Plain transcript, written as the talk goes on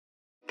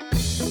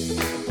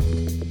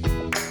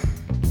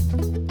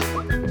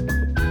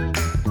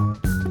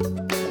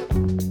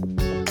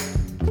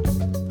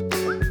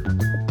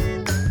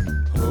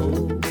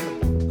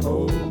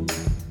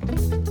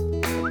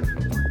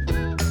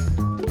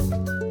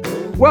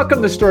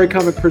Welcome to Story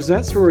Comic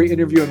Presents, where we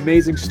interview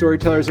amazing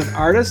storytellers and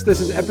artists. This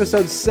is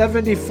episode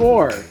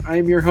 74. I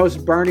am your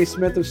host, Barney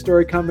Smith of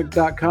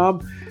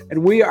StoryComic.com,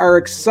 and we are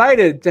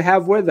excited to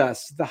have with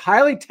us the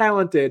highly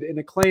talented and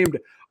acclaimed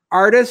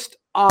artist,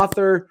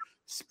 author,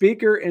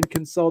 speaker, and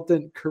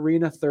consultant,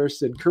 Karina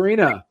Thurston.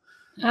 Karina,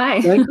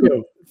 hi. Thank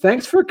you.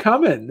 Thanks for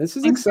coming. This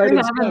is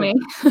exciting for having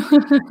stuff.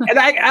 Me. And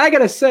I got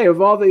to say,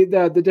 of all the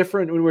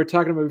different, when we were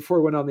talking about before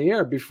we went on the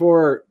air,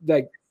 before,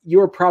 like, you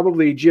are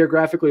probably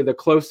geographically the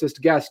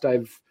closest guest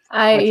I've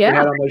had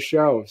on the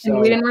show. So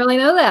and we didn't really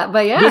know that,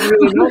 but yeah. Didn't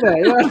really know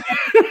that,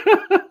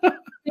 yeah.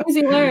 Things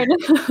you learn.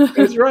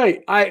 That's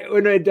right.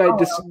 When I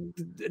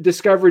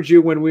discovered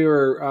you when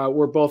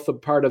we're both a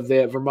part of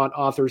the Vermont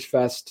Authors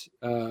Fest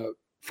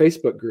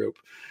Facebook group.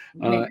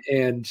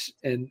 And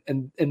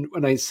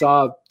when I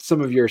saw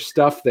some of your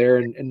stuff there,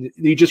 and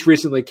you just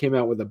recently came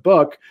out with a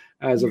book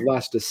as of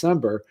last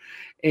December,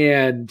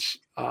 and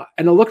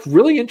it looked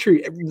really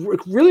intriguing,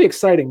 really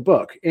exciting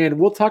book. And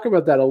we'll talk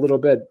about that a little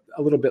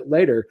bit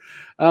later.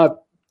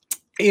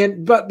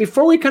 But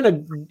before we kind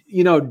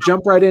of,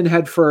 jump right in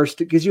head first,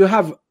 because you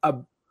have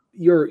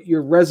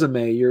your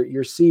resume,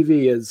 your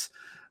CV is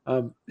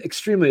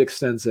extremely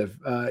extensive.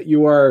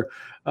 You are,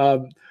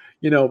 a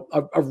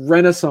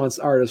Renaissance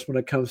artist when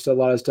it comes to a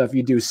lot of stuff.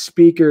 You do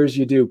speakers,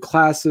 you do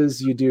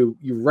classes, you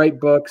write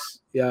books.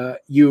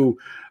 You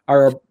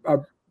are a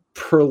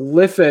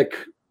prolific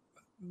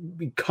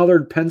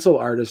colored pencil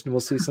artist, and we'll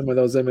see some of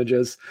those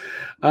images.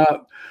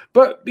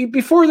 But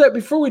before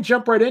we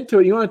jump right into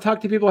it, you want to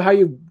talk to people how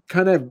you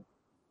kind of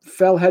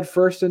fell head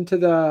first into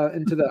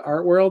the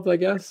art world, I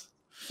guess.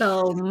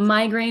 So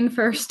migraine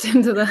first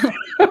into the.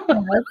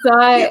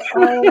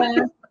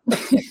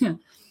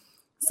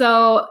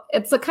 So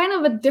it's a kind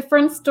of a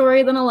different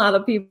story than a lot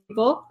of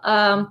people.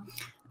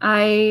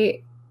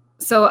 I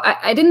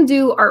didn't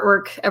do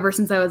artwork ever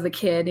since I was a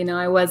kid.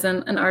 I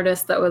wasn't an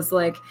artist that was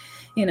like,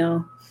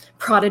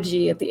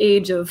 prodigy at the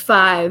age of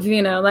 5,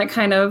 that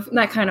kind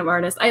of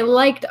artist. I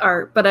liked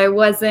art, but I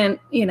wasn't,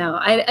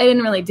 I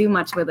didn't really do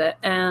much with it.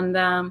 And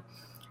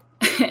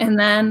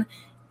then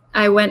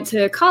I went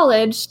to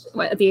college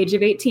at the age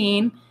of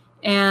 18,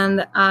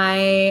 and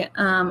I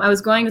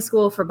was going to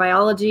school for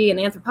biology and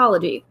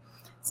anthropology.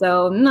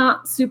 So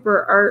not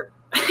super art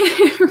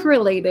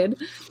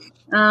related.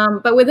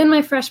 But within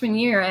my freshman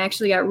year, I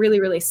actually got really,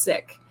 really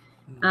sick.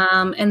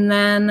 And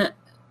then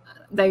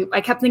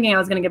I kept thinking I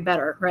was going to get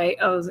better, right?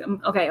 I was,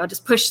 okay, I'll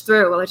just push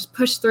through. I'll just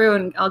push through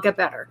and I'll get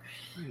better.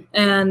 Right.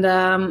 And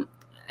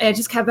I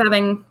just kept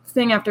having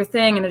thing after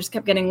thing, and it just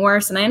kept getting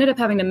worse. And I ended up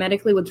having to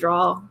medically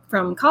withdraw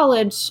from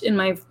college in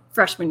my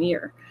freshman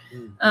year.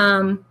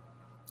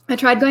 I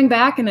tried going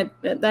back, and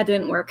that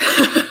didn't work.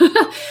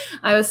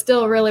 I was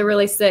still really,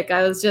 really sick.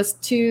 I was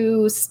just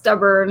too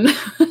stubborn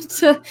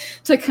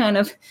to kind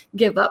of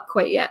give up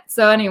quite yet.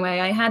 So anyway,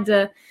 I had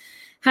to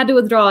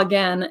withdraw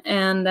again,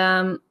 and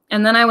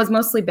then I was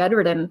mostly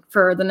bedridden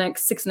for the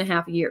next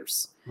 6.5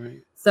 years.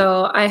 Right.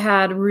 So I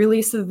had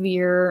really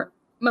severe,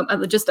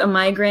 just a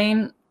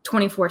migraine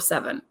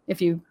 24/7,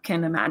 if you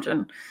can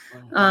imagine.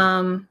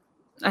 Wow.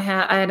 I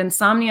had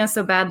insomnia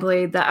so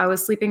badly that I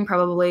was sleeping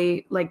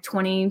probably like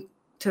 20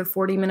 to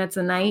 40 minutes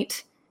a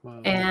night. Wow.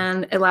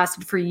 And it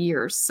lasted for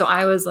years. So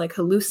I was like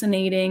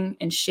hallucinating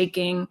and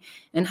shaking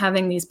and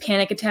having these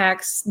panic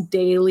attacks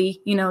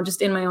daily,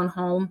 just in my own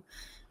home.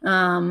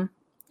 And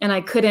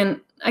I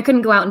couldn't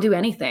go out and do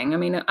anything. I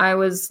mean, I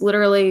was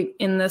literally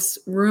in this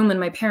room in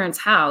my parents'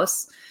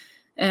 house,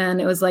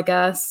 and it was like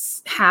a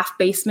half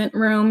basement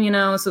room,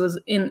 so it was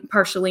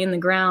partially in the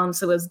ground.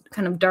 So it was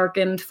kind of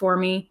darkened for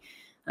me.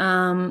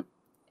 And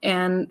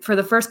for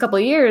the first couple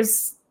of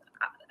years,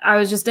 I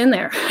was just in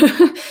there.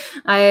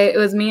 It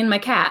was me and my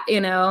cat,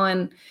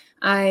 and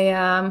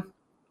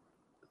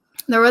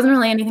there wasn't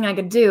really anything I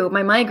could do.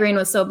 My migraine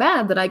was so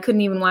bad that I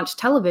couldn't even watch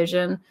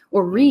television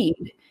or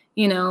read,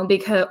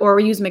 or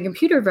use my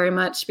computer very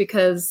much,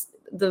 because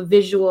the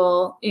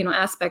visual,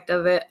 aspect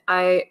of it,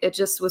 it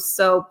just was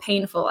so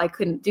painful. I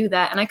couldn't do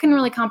that. And I couldn't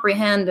really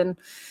comprehend, and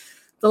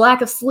the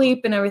lack of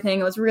sleep and everything,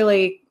 it was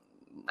really,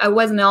 I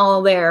wasn't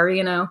all there,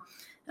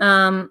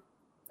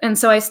 and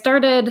so I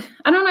started,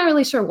 I'm not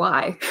really sure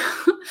why,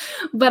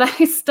 but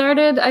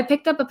I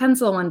picked up a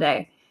pencil one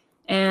day,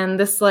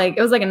 and it was like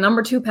a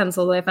number 2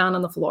 pencil that I found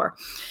on the floor.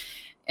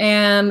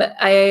 And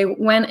I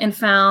went and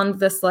found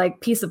this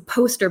like piece of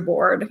poster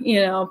board,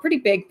 pretty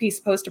big piece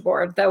of poster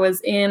board that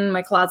was in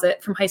my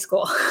closet from high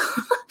school.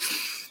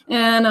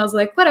 And I was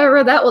like,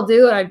 whatever, that will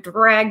do. And I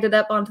dragged it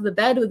up onto the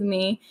bed with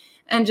me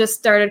and just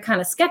started kind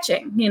of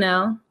sketching,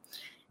 And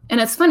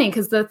it's funny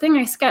because the thing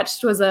I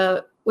sketched was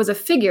a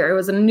figure. It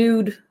was a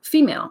nude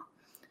female.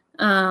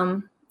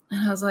 And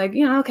I was like,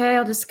 okay,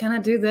 I'll just kind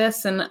of do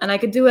this. And I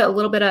could do it a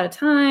little bit at a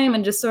time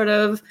and just sort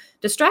of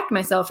distract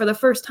myself for the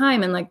first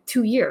time in like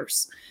 2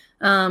 years.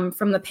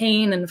 from the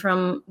pain and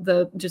from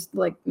the just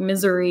like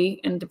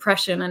misery and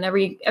depression and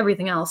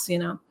everything else, you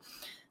know.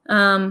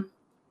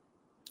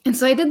 And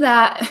so I did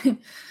that and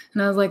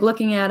I was like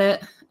looking at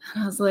it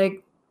and I was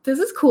like, this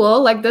is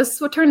cool. Like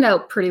this turned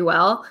out pretty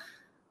well,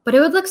 but it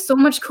would look so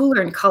much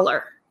cooler in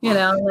color, you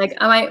know, like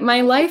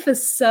my life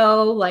is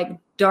so like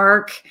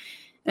dark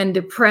and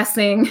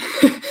depressing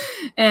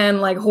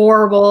and like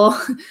horrible.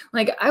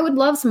 Like I would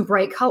love some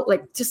bright color,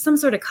 like just some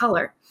sort of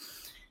color.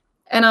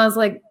 And I was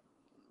like,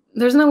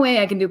 there's no way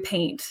I can do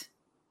paint,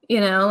 you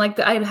know, like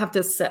I'd have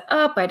to set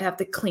up, I'd have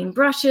to clean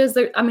brushes.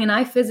 I mean,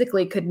 I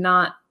physically could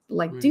not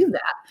like do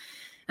that.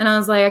 And I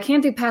was like, I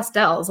can't do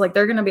pastels. Like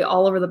they're going to be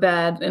all over the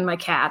bed and my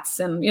cats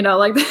and, you know,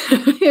 like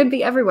it'd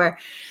be everywhere.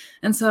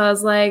 And so I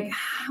was like,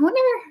 I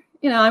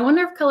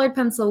wonder if colored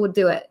pencil would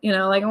do it. You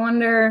know, like I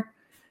wonder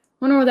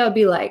what that would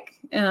be like.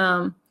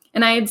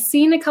 And I had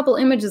seen a couple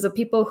images of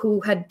people who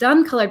had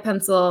done colored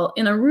pencil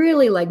in a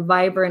really like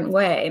vibrant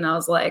way. And I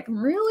was like,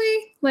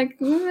 really? Like,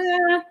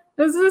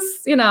 is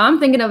this, you know, I'm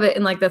thinking of it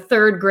in like the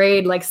third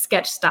grade, like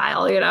sketch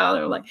style, you know,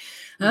 they're like,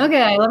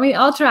 okay,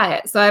 I'll try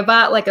it. So I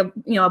bought like a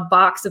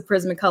box of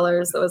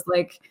Prismacolors that was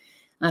like,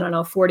 I don't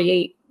know,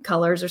 48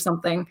 colors or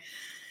something.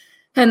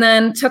 And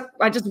then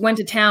I just went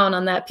to town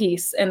on that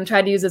piece and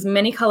tried to use as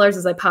many colors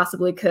as I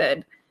possibly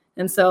could.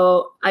 And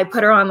so I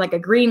put her on like a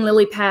green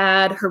lily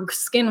pad. Her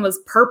skin was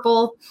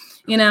purple,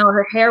 you know,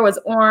 her hair was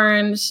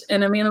orange.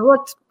 And I mean, it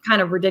looked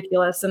kind of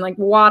ridiculous and like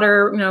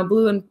water, you know,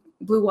 blue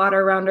water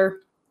around her.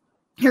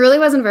 It really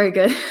wasn't very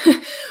good,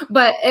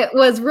 but it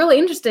was really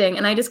interesting.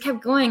 And I just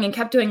kept going and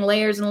kept doing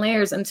layers and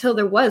layers until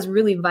there was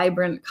really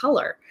vibrant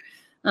color.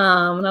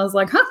 And I was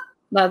like,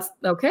 that's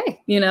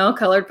okay. You know,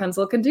 colored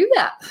pencil can do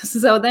that.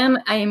 So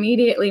then I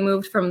immediately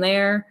moved from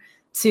there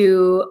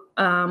to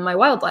my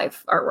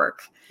wildlife artwork.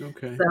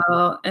 Okay.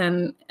 So,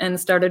 and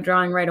started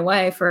drawing right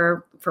away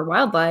for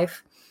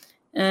wildlife.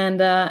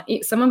 And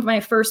some of my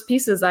first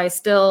pieces, I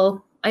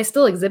still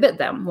exhibit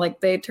them. Like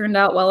they turned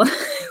out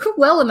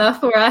well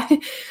enough where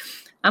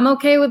I'm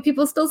okay with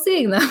people still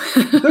seeing them.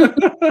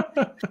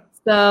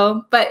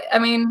 So, but I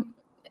mean,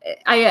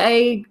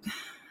 I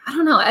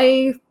don't know.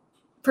 I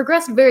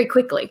progressed very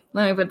quickly.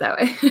 Let me put it that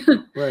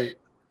way. Right.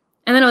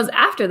 And then it was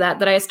after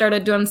that I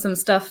started doing some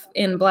stuff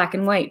in black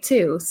and white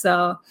too.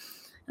 So,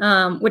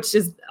 which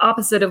is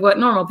opposite of what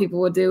normal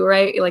people would do,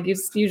 right? Like you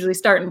usually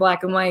start in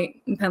black and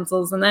white and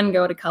pencils and then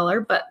go to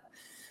color. But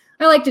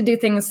I like to do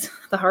things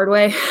the hard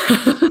way.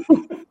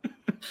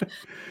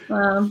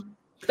 But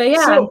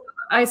yeah. So,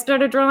 I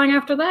started drawing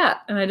after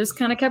that, and I just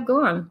kind of kept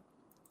going.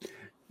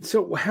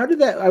 So how did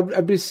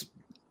that?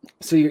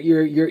 So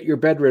you're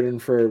bedridden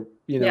for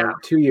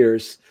 2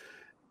 years.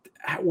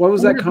 What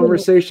was that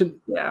conversation?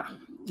 Yeah.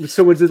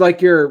 So was it like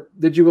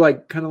did you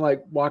like kind of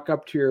like walk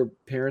up to your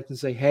parents and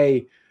say,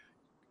 "Hey,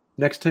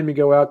 next time you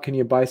go out, can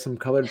you buy some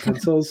colored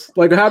pencils?"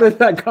 Like how did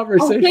that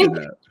conversation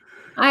go?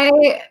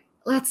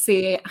 Let's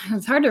see.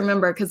 It's hard to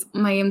remember because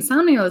my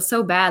insomnia was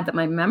so bad that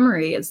my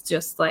memory is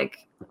just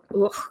like,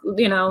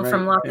 you know, right,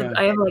 from lots of,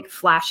 I have like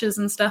flashes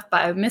and stuff, but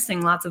I'm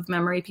missing lots of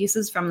memory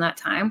pieces from that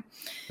time,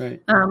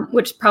 right.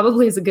 Which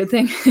probably is a good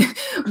thing,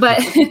 but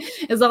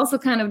it's also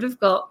kind of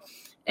difficult.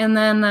 And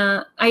then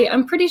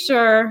I'm pretty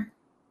sure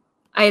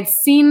I had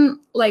seen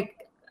like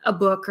a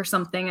book or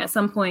something at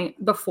some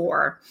point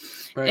before.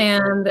 Right.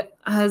 And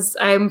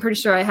I'm pretty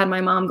sure I had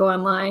my mom go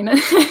online,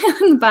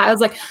 but I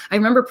was like, I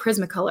remember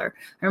Prismacolor.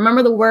 I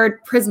remember the word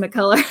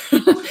Prismacolor.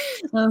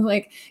 I was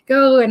like,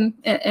 go and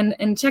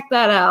check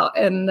that out.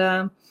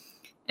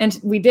 And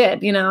we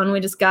did, you know, and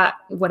we just got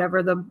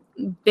whatever the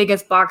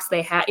biggest box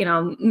they had, you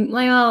know,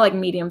 like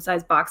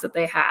medium-sized box that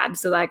they had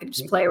so that I could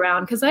just play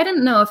around. Cause I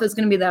didn't know if it was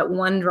going to be that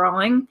one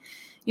drawing,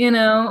 you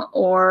know,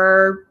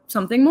 or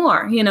something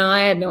more, you know,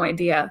 I had no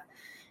idea.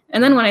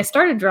 And then when I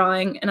started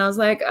drawing and I was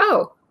like,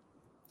 oh,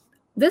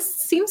 this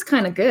seems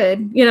kind of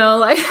good, you know,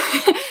 like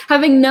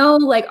having no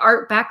like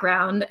art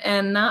background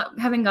and not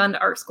having gone to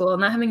art school,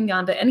 not having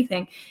gone to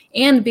anything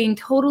and being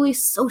totally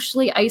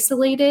socially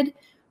isolated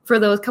for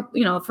those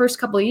first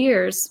couple of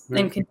years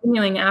and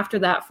continuing after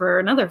that for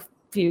another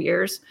few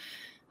years.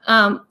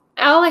 All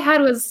I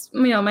had was,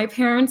 you know, my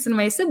parents and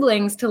my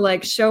siblings to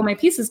like show my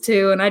pieces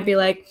to. And I'd be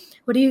like,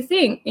 what do you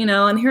think? You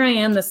know, and here I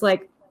am, this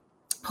like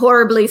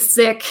horribly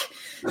sick,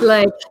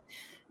 like,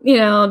 you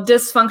know,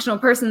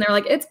 dysfunctional person. They're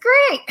like, it's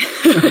great.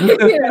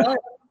 You know,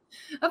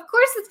 of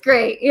course it's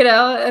great, you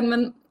know. And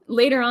then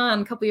later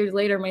on, a couple years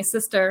later, my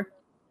sister,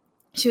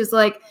 she was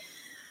like,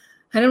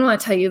 I didn't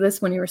want to tell you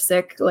this when you were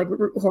sick, like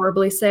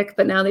horribly sick,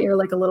 but now that you're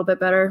like a little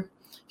bit better,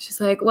 she's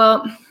like,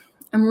 well,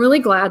 I'm really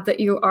glad that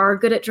you are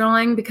good at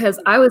drawing because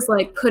I was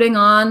like putting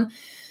on,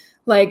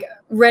 like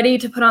ready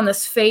to put on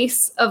this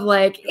face of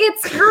like,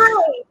 it's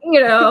great,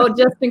 you know,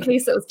 just in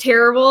case it was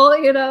terrible,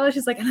 you know.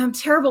 She's like, and I'm a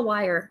terrible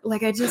liar.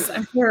 Like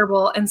I'm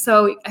terrible. And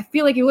so I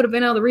feel like you would have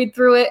been able to read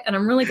through it. And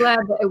I'm really glad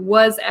that it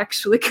was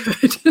actually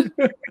good.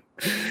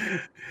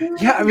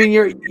 Yeah. I mean,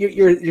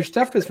 your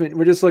stuff has been,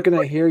 we're just looking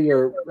at here,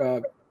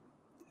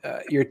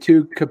 your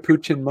two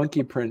capuchin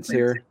monkey prints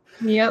here.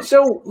 Yep.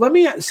 So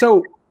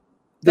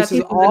this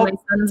is all in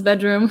my son's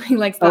bedroom. He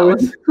likes that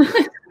one.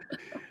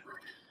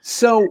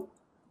 So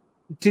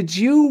did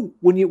you,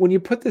 when you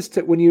put this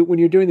when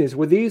you're doing these,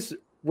 were these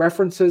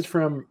references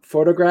from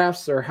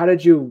photographs, or how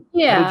did you?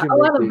 Yeah, a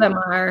lot of them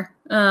are.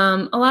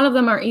 A lot of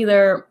them are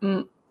either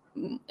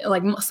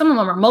like some of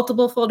them are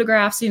multiple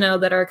photographs,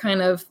 that are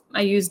kind of,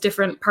 I use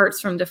different parts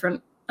from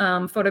different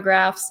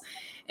photographs.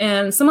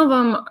 And some of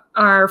them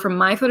are from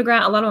my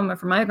photograph. A lot of them are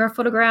from my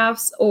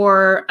photographs,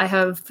 or I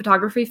have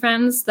photography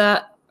friends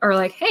that are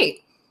like,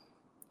 hey,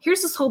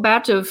 here's this whole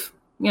batch of,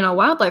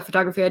 wildlife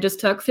photography I just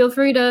took. Feel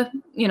free to,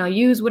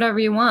 use whatever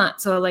you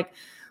want. So like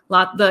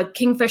the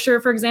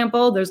kingfisher, for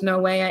example, there's no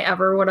way I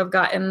ever would have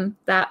gotten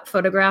that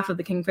photograph of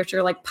the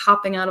kingfisher like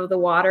popping out of the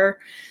water.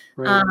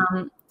 Right.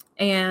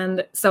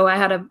 And so I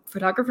had a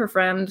photographer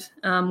friend,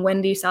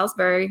 Wendy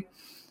Salisbury,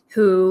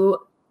 who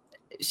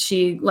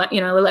she let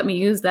me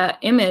use that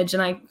image,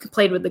 and I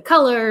played with the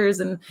colors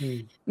and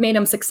made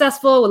him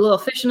successful with a little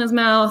fish in his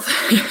mouth,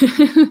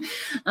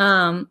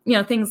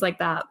 things like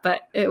that.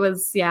 But it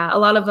was, a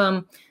lot of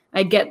them,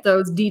 I get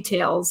those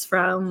details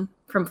from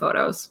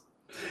photos.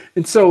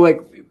 And so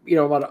like, a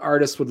lot of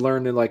artists would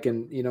learn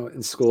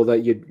in school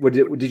that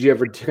did you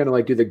ever kind of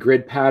like do the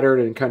grid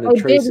pattern and kind of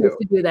trace it? I did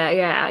to do that.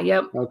 Yeah.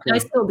 Yep. Okay. I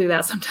still do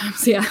that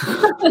sometimes. Yeah.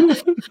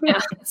 Yeah.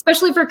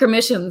 Especially for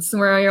commissions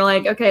where you're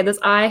like, okay, this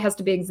eye has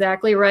to be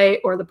exactly right,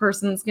 or the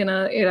person's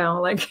gonna,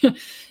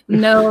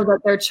 know that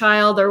their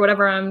child or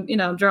whatever I'm,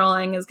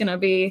 drawing is gonna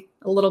be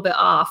a little bit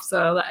off.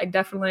 So I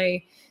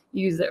definitely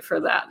use it for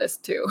that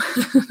too.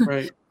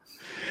 Right.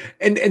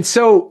 And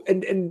so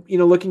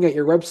looking at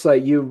your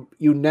website, you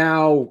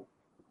now,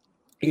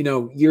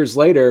 years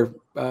later,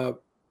 a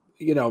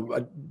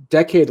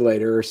decade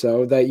later or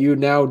so, that you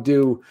now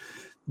do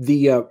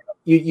the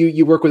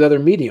you work with other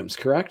mediums,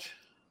 correct?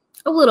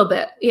 A little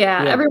bit,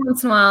 yeah. Every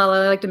once in a while,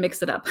 I like to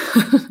mix it up.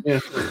 Yeah.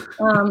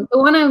 The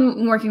one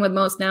I'm working with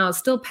most now is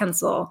still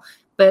pencil,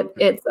 but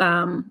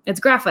it's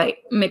graphite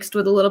mixed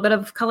with a little bit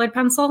of colored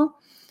pencil.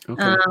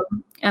 Okay.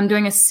 I'm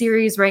doing a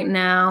series right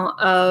now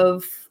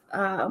of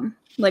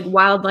like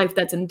wildlife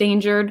that's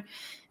endangered,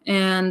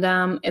 and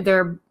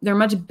they're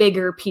much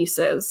bigger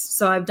pieces.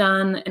 So I've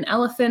done an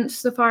elephant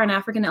so far, an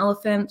African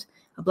elephant,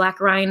 a black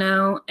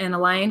rhino, and a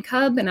lion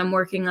cub, and I'm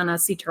working on a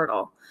sea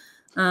turtle.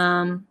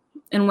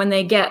 And when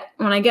I get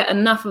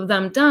enough of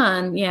them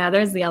done,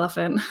 there's the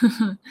elephant.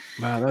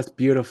 Wow, that's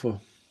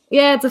beautiful.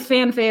 Yeah, it's a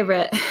fan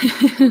favorite.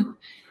 It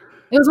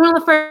was one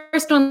of the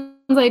first ones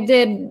I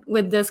did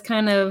with this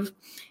kind of,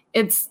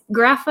 it's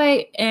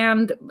graphite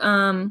and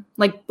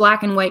like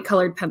black and white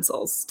colored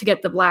pencils to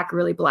get the black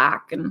really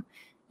black, and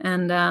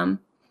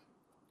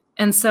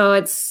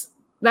so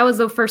that was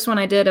the first one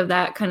I did of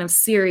that kind of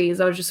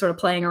series. I was just sort of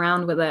playing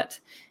around with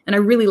it, and I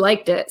really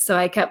liked it, so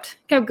I kept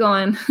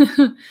going.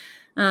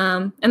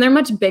 And they're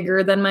much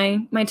bigger than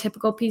my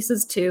typical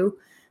pieces too.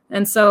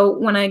 And so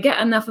when I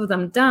get enough of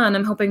them done,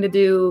 I'm hoping to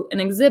do an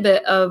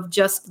exhibit of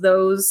just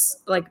those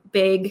like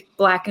big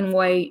black and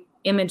white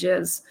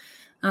images.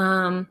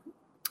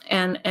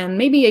 And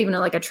maybe even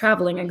like a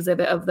traveling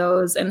exhibit of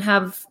those, and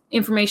have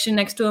information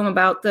next to them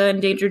about the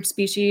endangered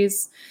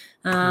species,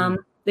 that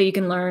you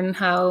can learn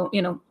how,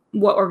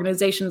 what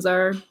organizations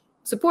are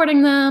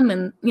supporting them,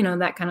 and,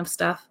 that kind of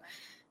stuff.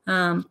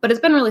 But it's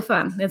been really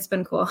fun. It's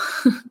been cool.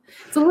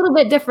 It's a little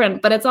bit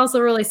different, but it's also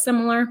really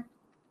similar.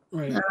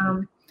 Right.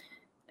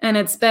 And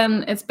it's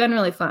been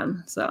really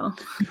fun. So,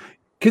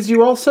 because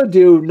you also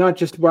do not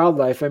just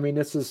wildlife. I mean,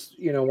 this is,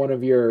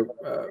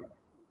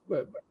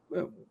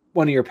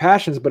 one of your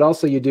passions, but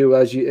also you do,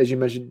 as you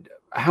mentioned,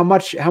 how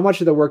much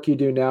of the work you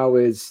do now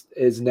is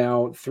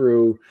now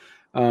through,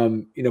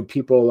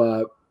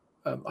 people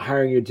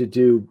hiring you to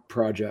do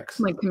projects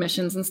like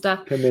commissions and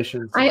stuff.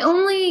 I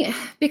only,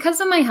 because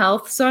of my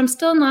health, so I'm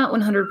still not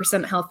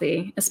 100%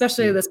 healthy,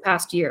 especially this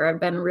past year. I've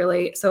been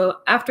really, so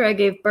after I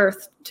gave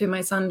birth to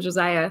my son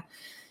Josiah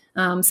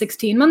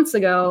 16 months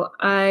ago,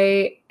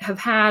 I have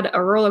had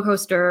a roller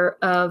coaster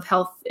of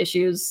health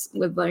issues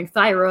with like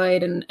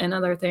thyroid and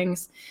other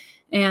things.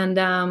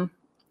 And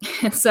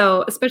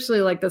so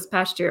especially like this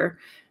past year,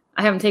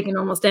 I haven't taken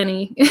almost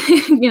any,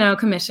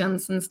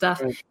 commissions and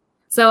stuff. Right.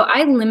 So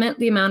I limit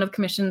the amount of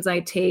commissions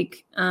I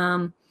take.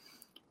 And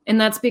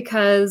that's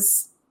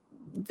because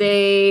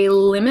they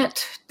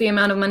limit the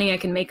amount of money I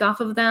can make off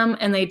of them,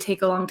 and they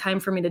take a long time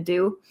for me to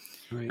do.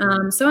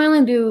 Right. So I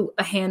only do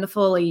a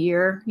handful a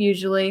year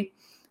usually.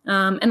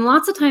 And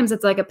lots of times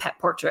it's like a pet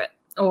portrait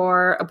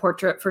or a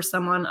portrait for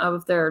someone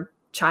of their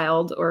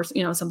child, or,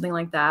 something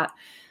like that.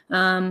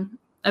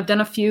 I've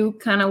done a few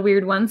kind of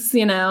weird ones.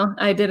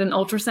 I did an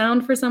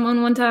ultrasound for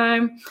someone one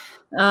time.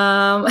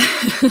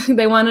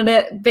 They wanted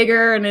it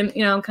bigger, and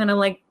then, kind of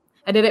like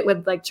I did it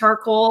with like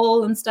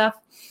charcoal and stuff.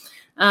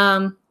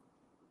 And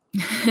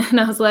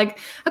I was like,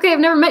 okay, I've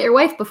never met your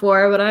wife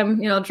before, but I'm,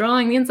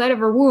 drawing the inside of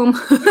her womb.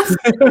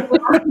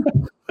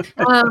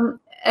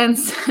 And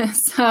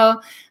so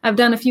I've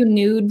done a few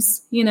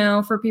nudes,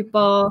 for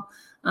people.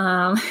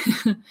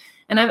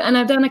 And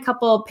I've done a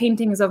couple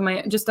paintings of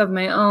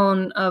my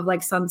own of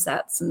like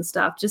sunsets and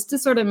stuff, just to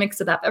sort of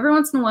mix it up. Every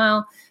once in a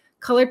while,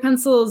 colored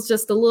pencil is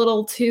just a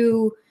little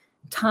too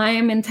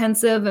time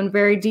intensive and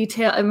very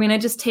detailed. I mean, it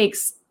just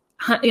takes,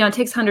 it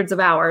takes hundreds of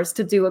hours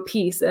to do a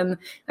piece. And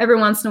every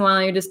once in a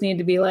while, you just need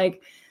to be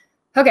like,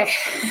 okay,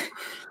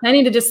 I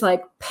need to just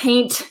like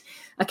paint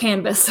a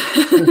canvas,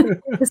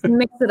 just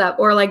mix it up,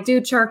 or like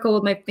do charcoal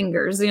with my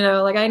fingers,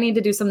 like I need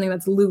to do something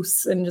that's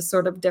loose and just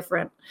sort of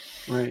different,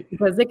 right?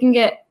 Because it can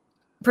get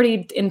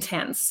pretty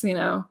intense,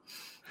 So.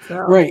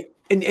 Right.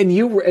 And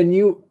you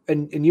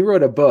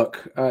wrote a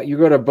book. You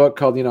wrote a book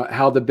called,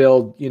 How to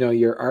Build,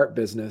 Your Art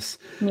Business.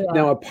 Yeah.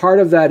 Now, a part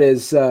of that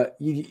is, a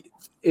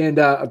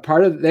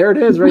part of, there it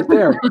is right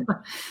there.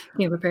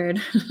 Came prepared.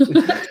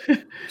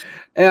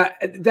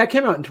 That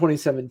came out in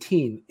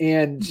 2017.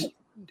 And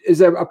is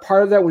there a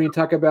part of that when you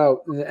talk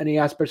about any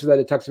aspects of that,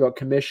 it talks about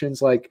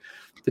commissions, like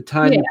the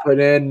time you put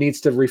in needs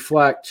to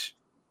reflect.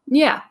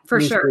 Yeah, for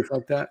sure.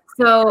 Reflect that.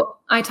 So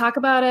I talk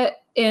about it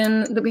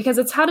because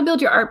it's how to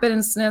build your art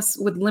business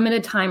with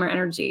limited time or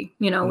energy,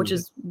 which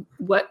is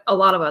what a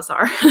lot of us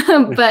are.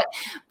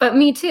 but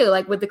me too,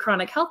 like with the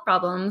chronic health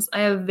problems, I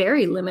have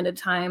very limited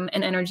time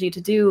and energy to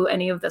do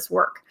any of this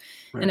work.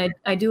 Right. And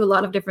I do a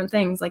lot of different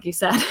things, like you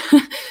said.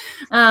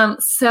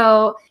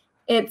 So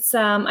it's,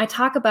 I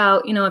talk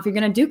about, if you're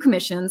going to do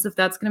commissions, if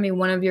that's going to be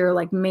one of your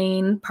like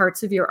main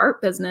parts of your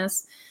art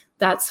business,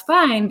 that's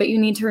fine. But you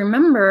need to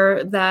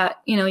remember that,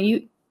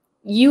 you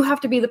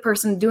have to be the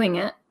person doing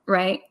it.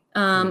 Right.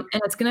 And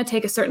it's going to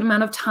take a certain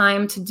amount of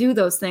time to do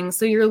those things.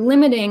 So you're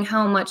limiting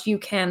how much you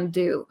can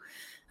do.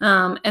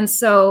 And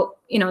so,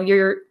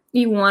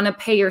 you want to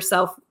pay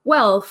yourself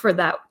well for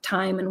that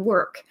time and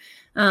work.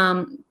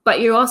 But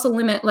you also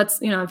limit,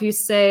 if you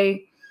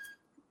say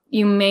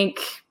you make,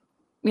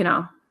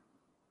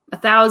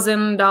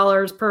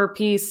 $1,000 per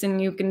piece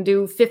and you can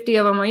do 50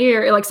 of them a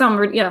year, like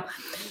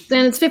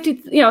then it's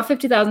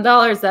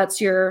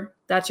 $50,000.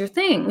 That's your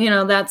thing.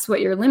 That's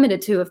what you're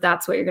limited to if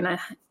that's what you're going to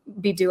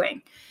be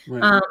doing.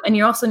 Right. And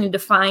you also need to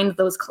find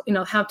those,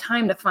 have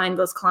time to find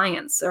those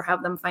clients or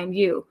have them find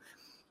you,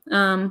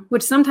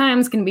 which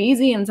sometimes can be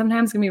easy and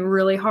sometimes can be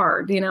really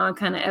hard. It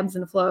kind of ebbs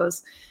and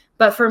flows.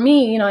 But for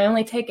me, I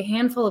only take a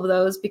handful of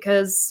those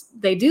because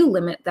they do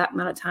limit that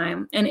amount of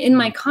time. And in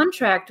my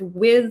contract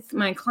with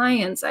my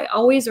clients, I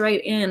always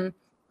write in,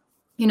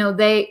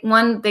 they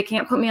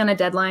can't put me on a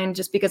deadline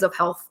just because of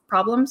health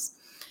problems.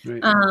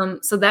 Right.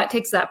 So that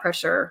takes that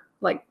pressure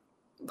like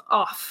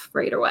off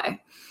right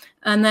away.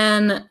 And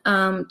then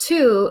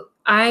 2,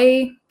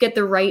 I get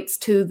the rights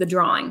to the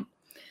drawing.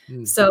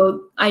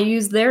 So I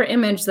use their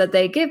image that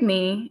they give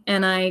me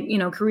and I,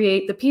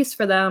 create the piece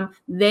for them.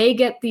 They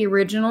get the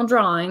original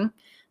drawing.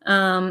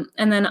 And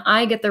then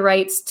I get the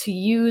rights to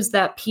use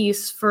that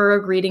piece for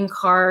greeting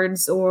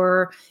cards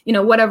or,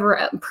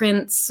 whatever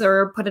prints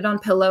or put it on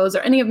pillows or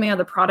any of my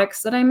other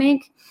products that I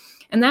make.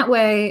 And that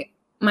way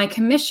my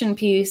commission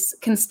piece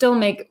can still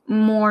make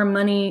more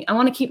money. I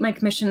want to keep my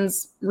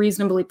commissions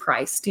reasonably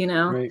priced,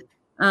 Right.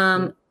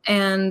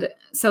 And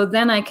so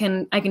then I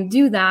can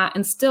do that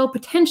and still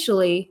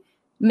potentially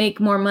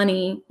make more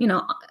money,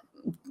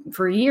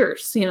 for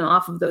years,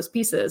 off of those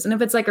pieces. And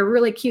if it's like a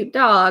really cute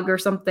dog or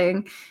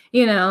something,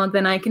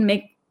 then I can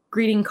make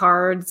greeting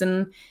cards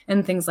and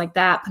things like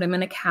that, put them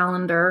in a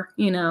calendar,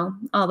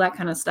 all that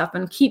kind of stuff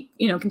and keep,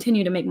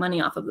 continue to make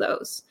money off of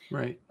those.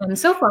 Right. And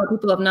so far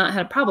people have not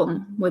had a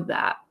problem with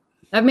that.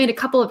 I've made a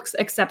couple of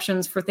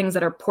exceptions for things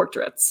that are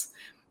portraits.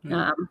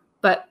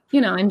 But,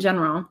 in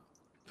general.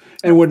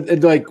 And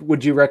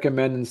would you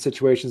recommend in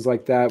situations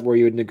like that where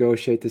you would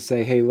negotiate to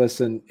say, hey,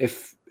 listen,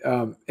 if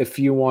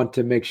you want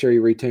to make sure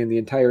you retain the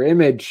entire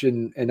image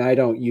and I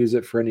don't use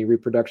it for any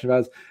reproduction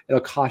values,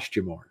 it'll cost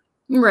you more.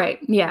 Right.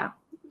 Yeah.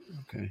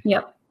 Okay.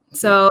 Yep.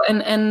 So,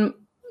 and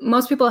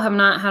most people have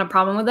not had a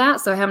problem with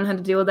that. So I haven't had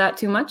to deal with that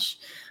too much,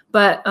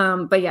 but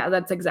yeah,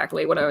 that's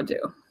exactly what I would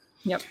do.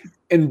 Yep.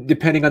 And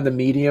depending on the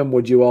medium,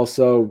 would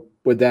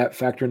that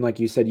factor in, like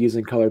you said,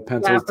 using colored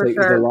pencils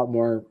takes a lot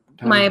more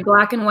time? My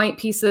black and white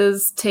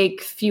pieces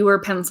take fewer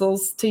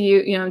pencils to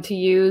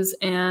use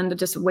and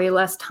just way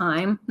less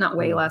time, not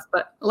way less,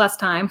 but less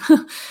time.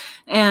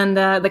 And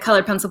the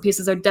colored pencil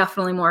pieces are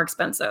definitely more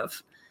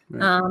expensive.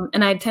 Right.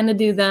 And I tend to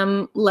do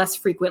them less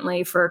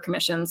frequently for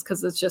commissions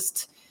because it's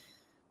just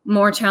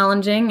more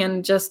challenging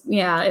and just,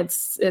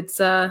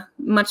 it's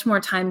much more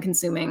time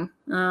consuming.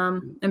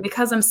 And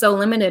because I'm so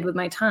limited with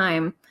my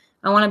time,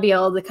 I want to be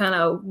able to kind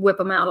of whip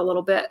them out a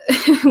little bit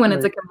when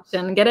it's a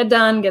commission, get it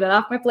done, get it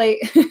off my plate,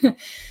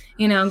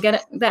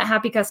 get that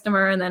happy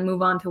customer and then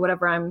move on to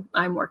whatever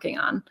I'm working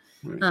on.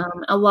 Right.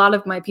 A lot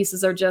of my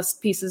pieces are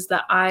just pieces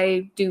that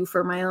I do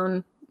for my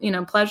own,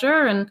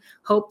 pleasure and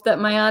hope that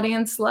my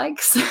audience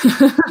likes.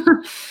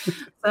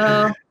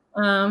 So,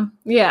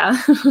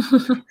 yeah.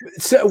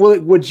 So,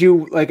 would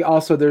you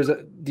also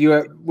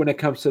when it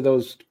comes to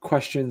those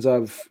questions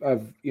of,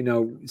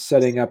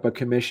 setting up a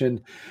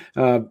commission,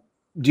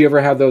 do you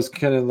ever have those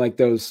kind of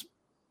those,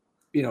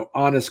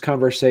 honest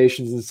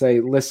conversations and say,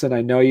 listen,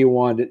 I know you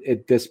want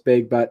it this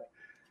big, but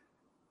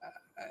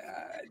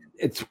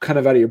it's kind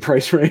of out of your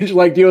price range.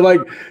 Do you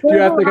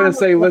have to kind of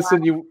say,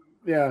 listen,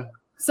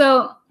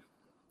 So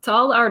to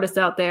all the artists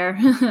out there,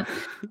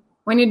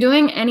 when you're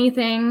doing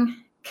anything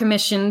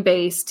commission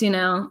based,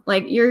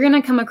 like you're going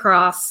to come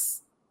across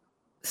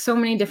so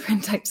many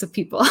different types of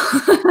people.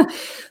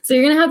 So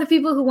you're going to have the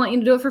people who want you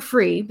to do it for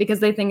free because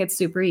they think it's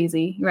super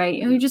easy, right?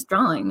 You're just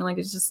drawing, like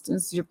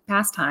it's your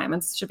pastime.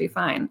 It should be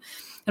fine.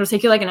 It'll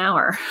take you like an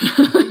hour.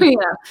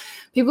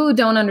 People who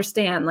don't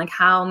understand like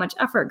how much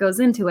effort goes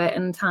into it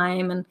and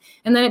time, and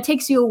then it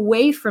takes you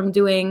away from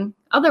doing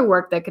other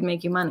work that could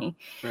make you money.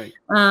 Right.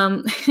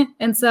 And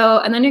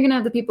then you're going to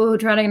have the people who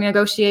try to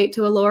negotiate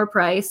to a lower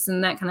price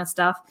and that kind of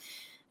stuff.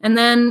 And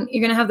then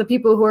you're going to have the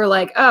people who are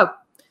like, oh,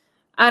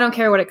 I don't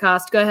care what it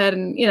costs. Go ahead.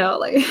 And,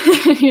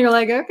 you're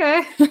like,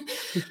 okay.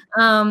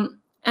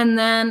 And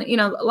then,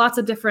 lots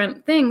of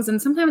different things.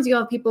 And sometimes you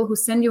have people who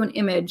send you an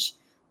image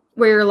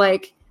where you're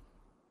like,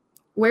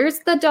 where's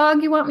the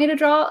dog you want me to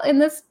draw in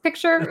this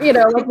picture?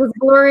 Like this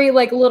blurry,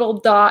 like little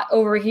dot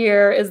over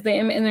here is the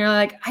image. And they're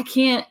like, I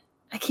can't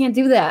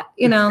do that.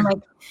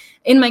 Like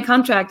in my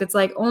contract, it's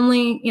like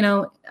only,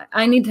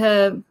 I need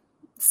to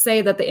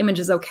say that the image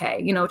is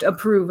okay, to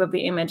approve of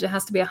the image. It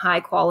has to be a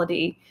high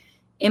quality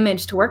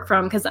image to work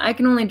from because I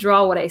can only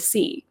draw what I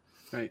see.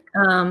 Right.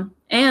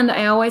 And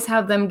I always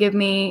have them give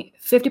me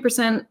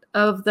 50%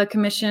 of the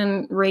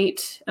commission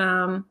rate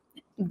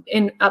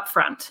in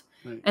upfront.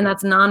 Right. And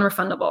that's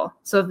non-refundable.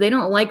 So if they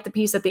don't like the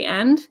piece at the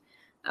end,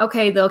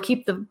 okay, they'll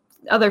keep the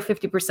other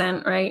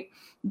 50%, right?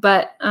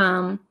 But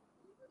I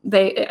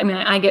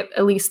get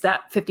at least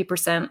that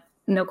 50%,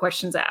 no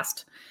questions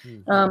asked.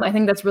 Mm-hmm. I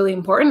think that's really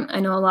important. I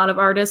know a lot of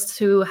artists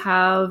who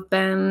have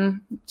been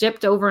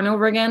gypped over and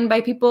over again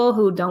by people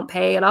who don't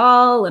pay at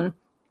all. And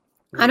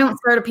I don't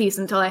start a piece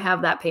until I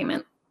have that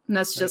payment. And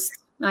that's just,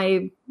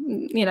 I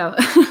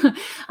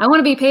want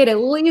to be paid at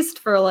least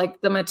for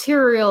like the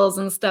materials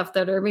and stuff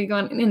that are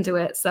going into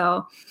it.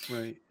 So,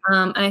 right.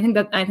 And I think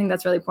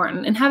that's really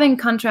important. And having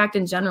contract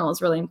in general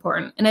is really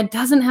important. And it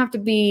doesn't have to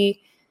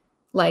be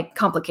like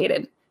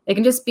complicated. It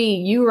can just be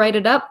you write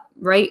it up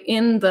right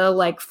in the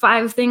like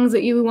 5 things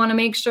that you want to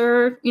make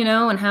sure,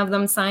 and have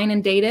them sign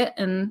and date it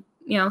and,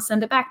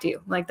 send it back to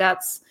you. Like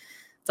that's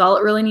all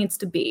it really needs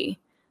to be.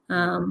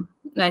 And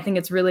I think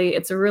it's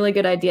a really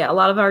good idea. A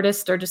lot of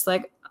artists are just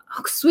like,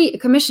 oh, sweet, a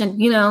commission,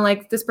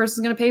 like this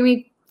person's going to pay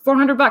me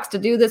 $400 to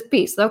do this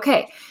piece.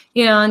 Okay.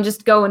 And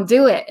just go and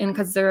do it. And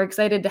cause they're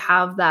excited to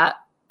have that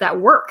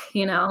work,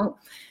 and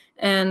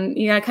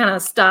you gotta kind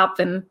of stop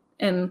and,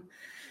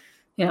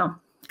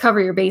 cover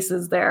your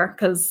bases there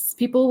because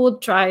people will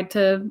try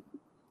to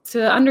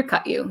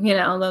undercut you,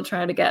 they'll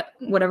try to get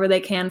whatever they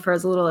can for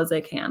as little as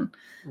they can.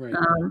 Right.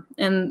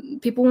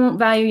 And people won't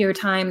value your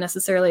time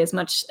necessarily as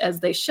much as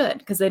they should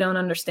because they don't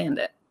understand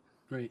it.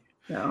 Right.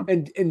 So.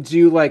 And do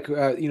you like,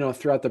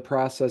 throughout the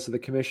process of the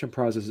commission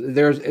process,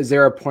 is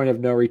there a point of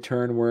no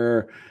return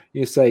where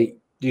you say,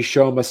 do you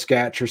show them a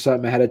sketch or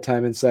something ahead of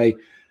time and say,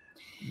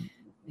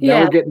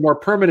 now we're getting more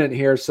permanent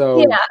here.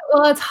 So yeah,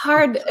 well, it's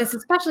hard. It's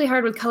especially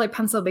hard with colored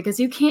pencil because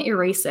you can't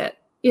erase it.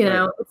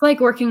 Right. It's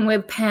like working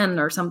with pen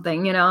or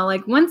something,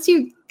 like once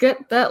you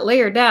get that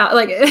layer down,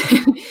 like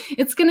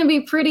it's going to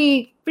be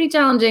pretty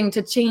challenging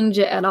to change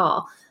it at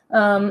all.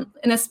 And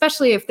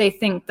especially if they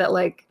think that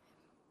like,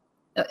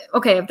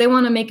 okay, if they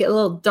want to make it a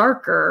little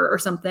darker or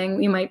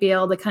something, you might be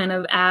able to kind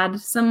of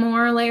add some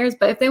more layers.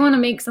 But if they want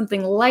to make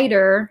something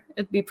lighter,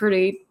 it'd be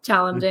pretty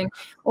challenging.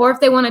 Mm-hmm. Or if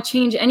they want to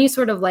change any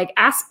sort of like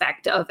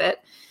aspect of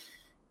it,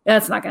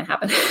 that's not going to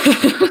happen.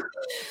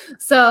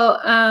 So,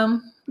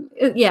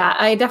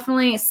 I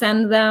definitely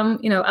send them,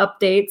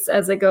 updates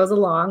as it goes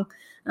along,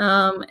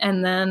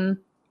 and then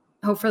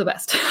hope for the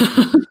best.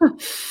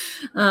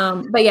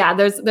 But yeah,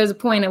 there's a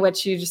point at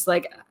which you just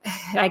like,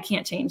 I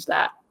can't change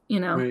that,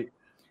 Right.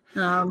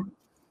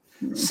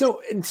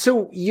 So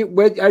you,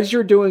 as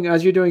you're doing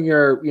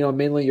your,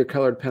 mainly your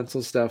colored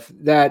pencil stuff,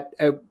 that,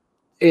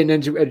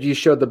 and you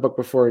showed the book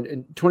before.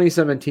 In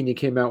 2017, you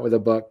came out with a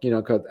book,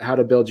 called How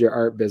to Build Your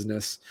Art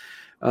Business.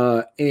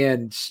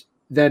 And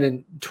then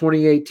in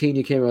 2018,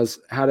 you came out as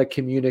How to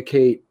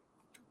Communicate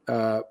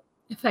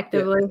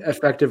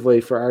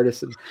effectively for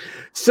artists.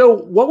 So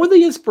what was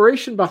the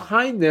inspiration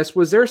behind this?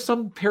 Was there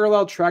some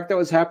parallel track that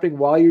was happening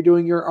while you're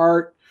doing your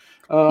art?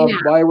 While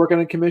you're working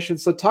on commission?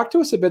 So talk to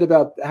us a bit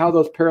about how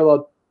those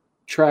parallel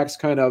tracks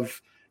kind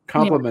of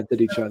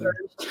complemented each other.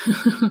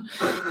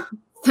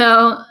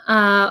 So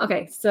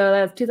that's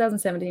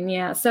 2017.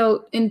 Yeah.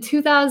 So in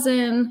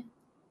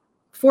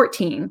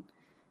 2014,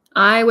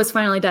 I was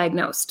finally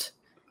diagnosed.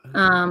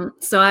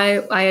 So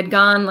I had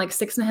gone like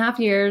 6.5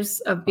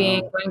 years of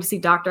going to see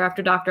doctor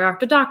after doctor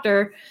after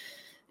doctor.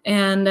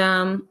 And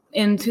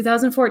in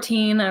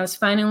 2014, I was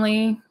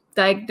finally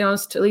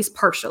diagnosed, at least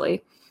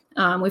partially.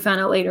 We found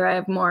out later I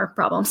have more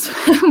problems,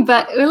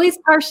 but at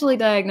least partially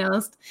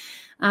diagnosed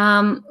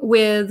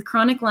with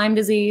chronic Lyme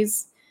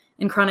disease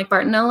and chronic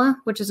Bartonella,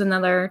 which is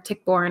another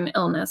tick-borne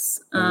illness.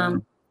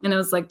 And it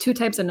was like 2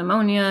 types of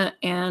pneumonia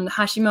and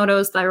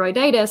Hashimoto's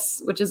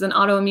thyroiditis, which is an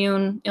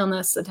autoimmune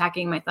illness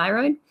attacking my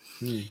thyroid.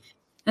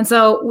 And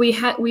so we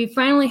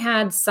finally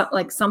had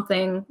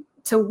something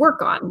to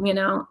work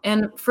on,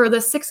 and for the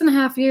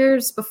 6.5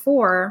 years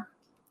before,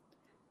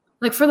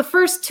 like for the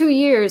first 2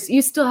 years,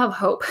 you still have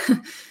hope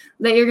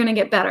that you're going to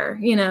get better.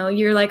 You know,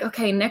 you're like,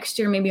 okay, next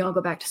year, maybe I'll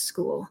go back to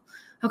school.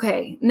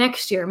 Okay,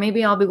 next year,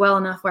 maybe I'll be well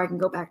enough where I can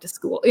go back to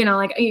school. You know,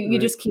 like you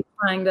just keep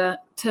trying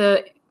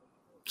to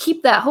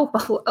keep that hope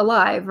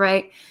alive,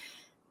 right?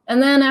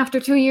 And then after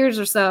 2 years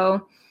or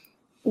so,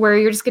 where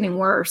you're just getting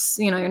worse,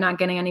 you know, you're not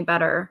getting any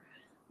better,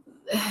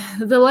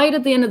 the light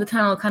at the end of the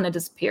tunnel kind of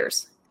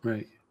disappears.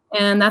 Right.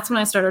 And that's when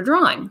I started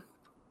drawing.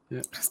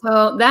 Yeah.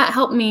 So that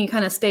helped me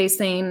kind of stay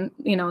sane,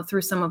 you know,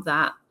 through some of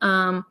that.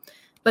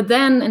 But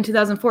then in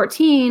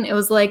 2014, it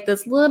was like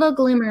this little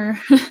glimmer,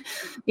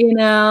 you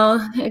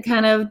know,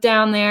 kind of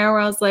down there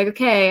where I was like,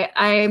 okay,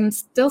 I'm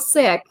still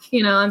sick,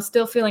 you know, I'm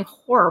still feeling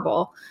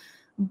horrible,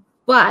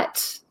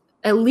 but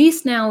at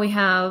least now we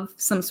have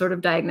some sort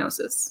of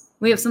diagnosis.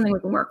 We have something we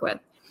can work with.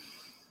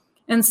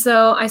 And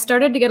so I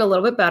started to get a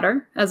little bit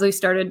better as we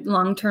started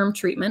long-term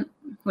treatment,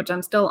 which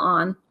I'm still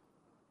on.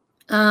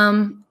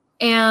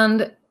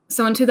 And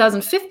so in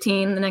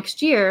 2015, the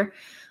next year,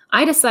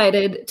 I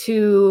decided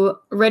to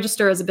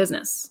register as a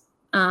business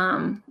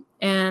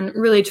and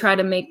really try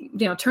to make,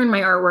 you know, turn my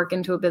artwork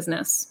into a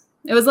business.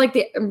 It was like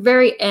the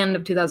very end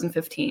of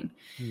 2015.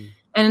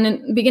 And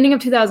in the beginning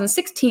of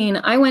 2016,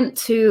 I went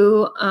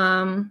to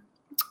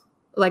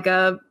like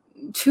a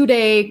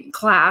 2-day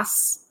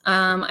class.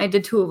 I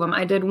did 2 of them.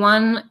 I did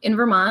one in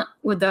Vermont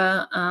with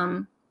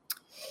the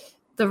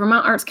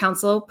Vermont Arts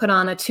Council put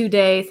on a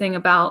 2-day thing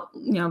about,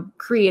 you know,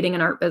 creating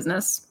an art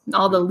business,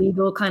 all the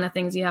legal kind of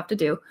things you have to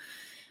do.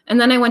 And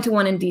then I went to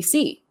one in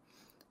DC,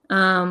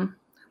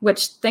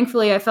 which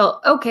thankfully I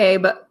felt okay,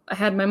 but I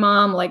had my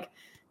mom like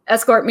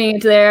escort me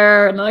to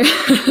there, and like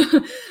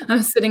I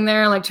was sitting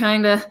there like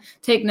trying to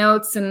take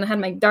notes and had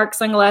my dark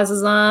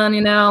sunglasses on,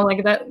 you know,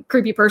 like that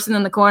creepy person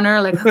in the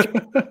corner, like,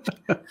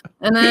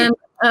 and then,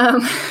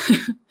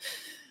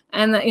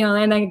 and then, you know,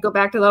 and I could go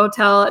back to the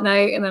hotel at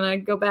night, and then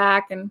I'd go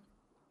back, and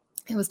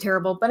it was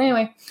terrible. But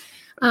anyway,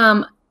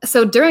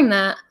 so during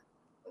that,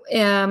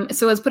 so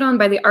it was put on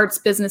by the Arts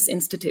Business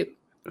Institute.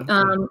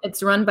 Okay.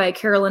 It's run by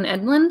Carolyn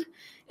Edlund,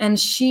 and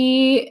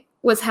she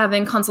was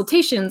having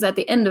consultations at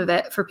the end of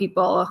it for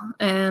people.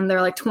 And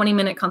they're like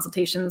 20-minute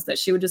consultations that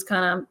she would just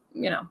kind of,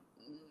 you know,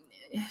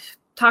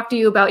 talk to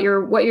you about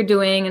what you're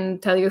doing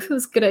and tell you if it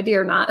was a good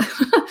idea or not.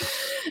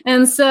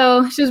 And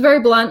so she was very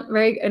blunt,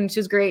 and she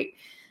was great.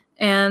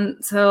 And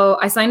so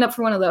I signed up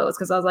for one of those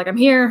because I was like, I'm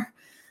here.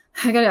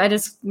 I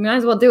just might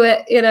as well do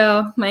it. You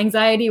know, my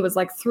anxiety was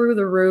like through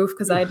the roof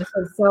because I just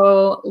was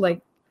so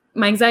like,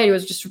 my anxiety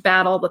was just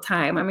bad all the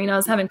time. I mean, I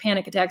was having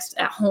panic attacks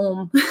at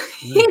home,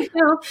 you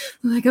know,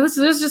 like, let's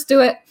just do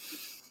it.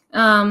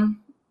 And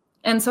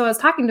so I was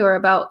talking to her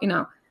about, you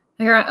know,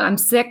 I'm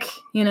sick,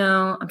 you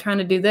know, I'm trying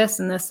to do this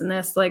and this and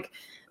this. Like,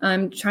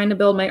 I'm trying to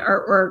build my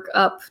artwork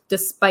up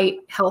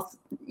despite health,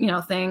 you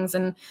know, things.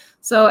 And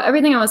so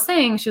everything I was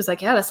saying, she was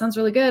like, yeah, that sounds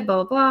really good,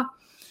 blah, blah, blah.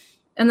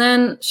 And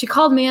then she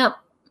called me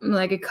up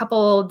like a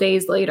couple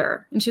days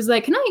later, and she's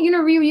like, can I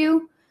interview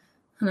you?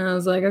 And I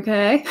was like,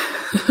 okay.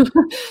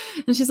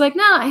 And she's like,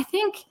 no, I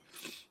think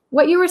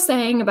what you were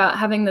saying about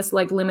having this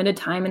like limited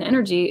time and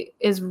energy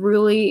is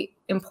really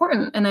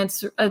important. And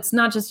it's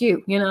not just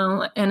you, you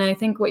know, and I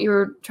think what you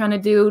were trying to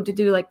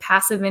do like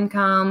passive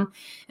income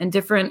and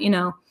different, you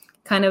know,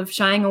 kind of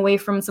shying away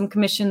from some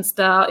commission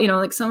stuff, you know,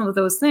 like some of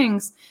those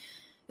things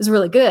is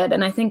really good.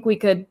 And I think we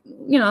could,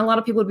 you know, a lot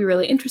of people would be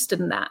really interested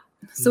in that.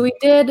 So we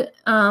did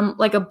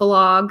like a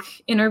blog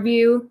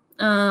interview,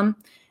 and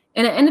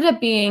it ended up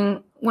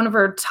being one of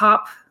our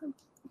top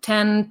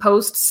 10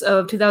 posts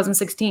of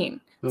 2016.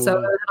 Oh, so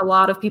wow. There had a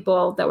lot of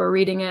people that were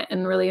reading it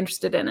and really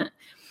interested in it.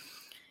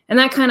 And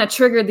that kind of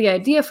triggered the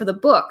idea for the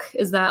book,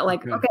 is that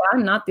like, okay,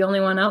 I'm not the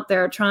only one out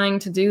there trying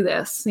to do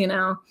this, you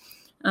know?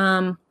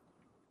 And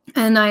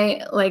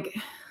I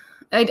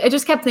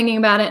just kept thinking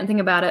about it and thinking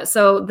about it.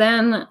 So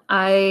then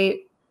I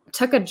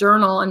took a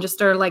journal and just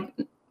started like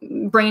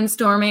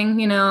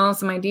brainstorming, you know,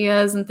 some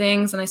ideas and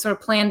things. And I sort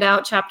of planned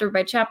out chapter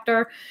by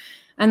chapter.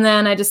 And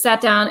then I just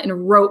sat down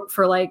and wrote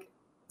for like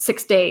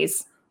 6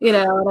 days, you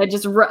know, and I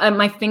just,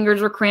 my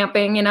fingers were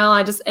cramping, you know,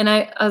 I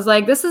was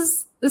like,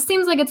 this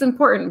seems like it's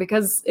important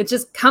because it's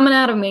just coming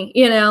out of me,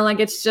 you know, like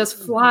it's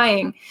just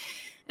flying.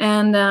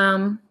 And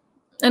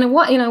it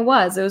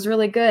was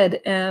really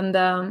good. And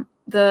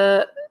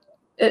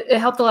it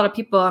helped a lot of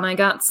people. And I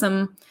got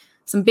some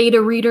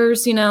beta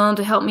readers, you know,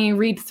 to help me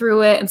read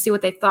through it and see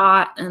what they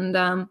thought.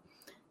 And,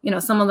 you know,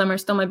 some of them are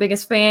still my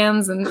biggest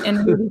fans and read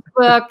the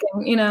book,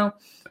 and, you know,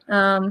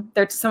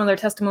 some of their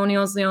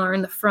testimonials, you know, are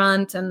in the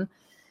front,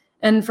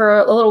 and for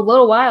a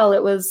little while,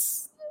 it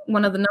was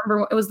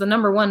the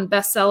number 1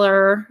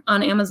 bestseller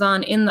on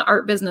Amazon in the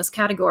art business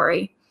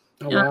category.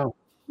 Oh, wow.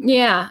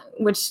 Yeah.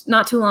 Which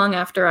not too long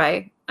after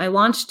I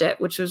launched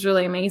it, which was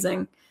really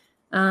amazing.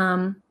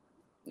 And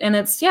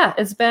there's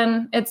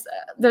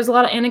a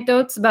lot of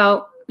anecdotes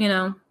about, you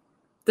know,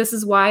 this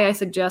is why I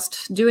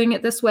suggest doing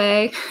it this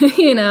way,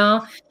 you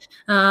know,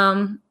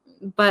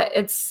 but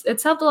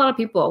it's helped a lot of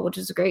people, which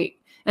is great.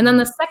 And then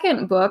the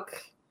second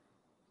book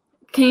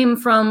came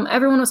from,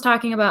 everyone was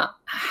talking about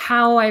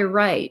how I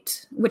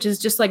write, which is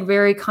just like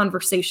very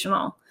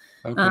conversational.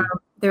 Okay.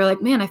 They're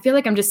like, man, I feel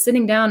like I'm just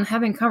sitting down and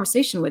having a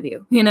conversation with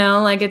you, you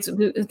know, like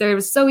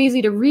they're so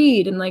easy to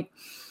read. And like,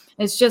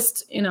 it's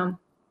just, you know,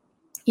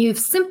 you've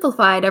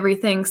simplified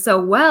everything so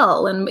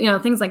well, and, you know,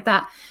 things like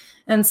that.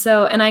 And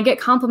so, and I get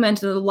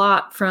complimented a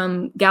lot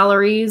from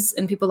galleries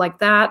and people like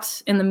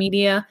that in the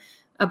media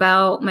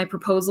about my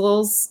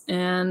proposals,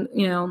 and,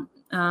 you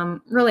know,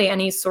 really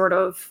any sort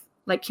of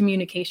like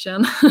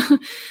communication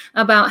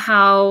about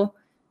how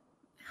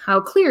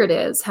clear it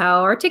is,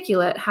 how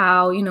articulate,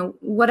 how, you know,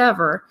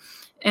 whatever.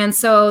 And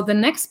so the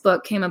next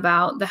book came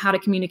about, the How to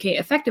Communicate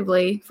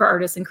Effectively for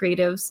Artists and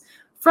Creatives,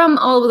 from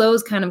all of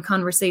those kind of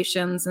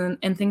conversations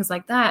and things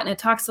like that. And it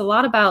talks a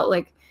lot about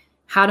like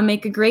how to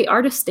make a great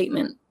artist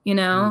statement, you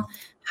know,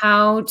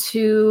 how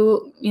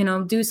to, you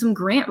know, do some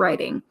grant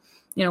writing,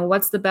 you know,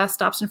 what's the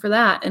best option for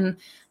that, and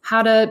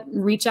how to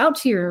reach out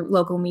to your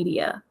local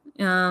media,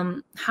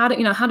 how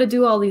to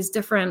do all these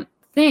different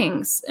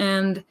things.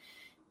 And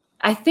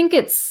I think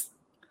it's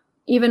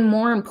even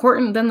more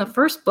important than the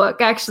first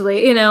book,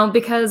 actually, you know,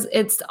 because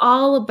it's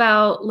all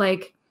about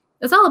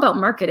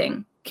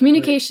marketing.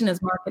 Communication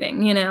is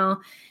marketing, you know.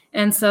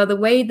 And so the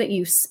way that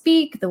you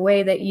speak, the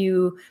way that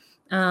you,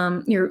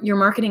 your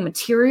marketing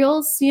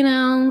materials, you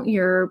know,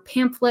 your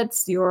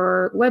pamphlets,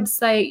 your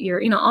website,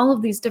 your, you know, all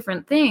of these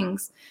different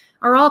things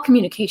are all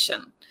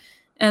communication.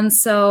 And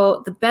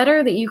so the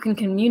better that you can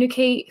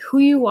communicate who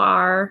you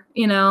are,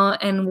 you know,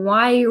 and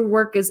why your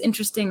work is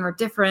interesting or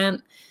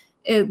different,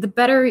 the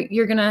better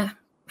you're going to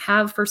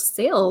have for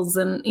sales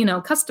and, you know,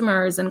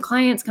 customers and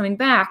clients coming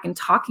back and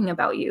talking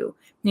about you,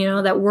 you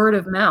know, that word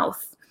of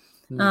mouth.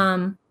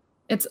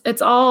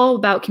 It's all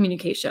about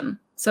communication.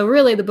 So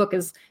really the book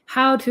is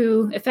how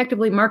to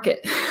effectively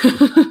market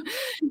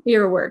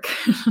your work.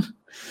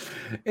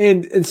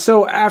 And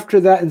so after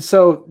that, and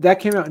so that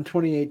came out in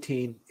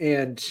 2018,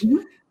 and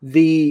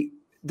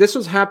this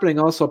was happening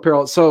also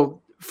parallel.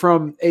 So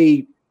from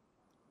a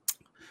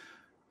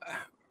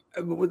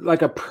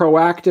like a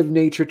proactive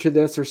nature to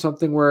this, or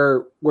something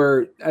where,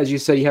 as you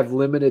say, you have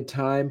limited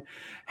time.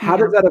 How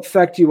does that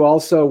affect you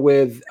also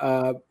with,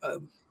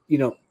 you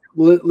know,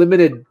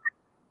 limited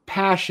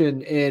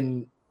passion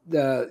in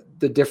the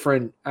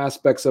different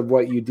aspects of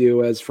what you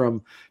do, as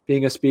from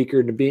being a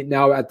speaker to being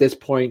now at this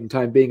point in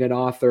time, being an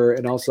author,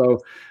 and also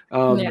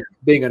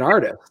being an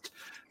artist?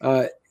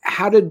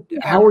 How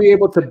were you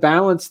able to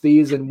balance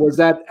these? And was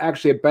that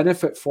actually a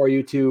benefit for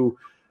you to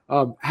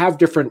have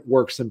different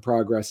works in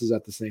progresses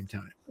at the same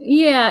time?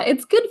 Yeah,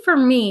 it's good for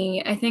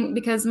me, I think,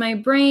 because my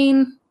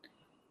brain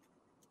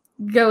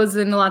goes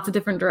in lots of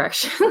different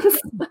directions.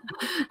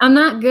 I'm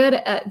not good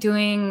at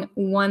doing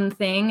one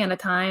thing at a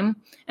time,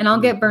 and I'll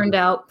get burned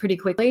out pretty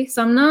quickly.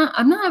 So I'm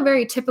not a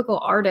very typical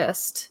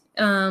artist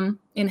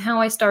in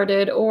how I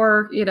started,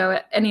 or, you know,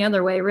 any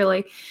other way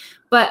really.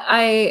 But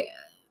I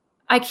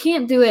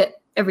can't do it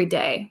every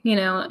day, you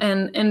know,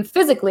 and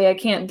physically I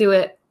can't do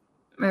it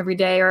every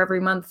day or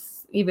every month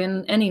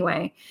even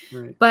anyway.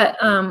 Right. But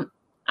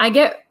I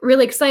get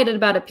really excited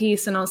about a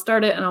piece, and I'll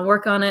start it and I'll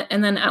work on it.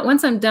 And then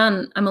once I'm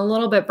done, I'm a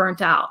little bit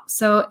burnt out.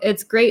 So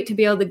it's great to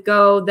be able to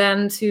go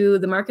then to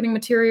the marketing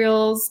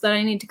materials that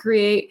I need to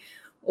create,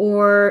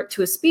 or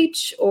to a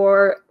speech,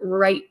 or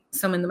write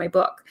some into my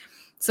book.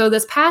 So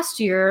this past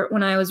year,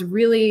 when I was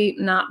really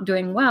not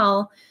doing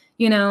well,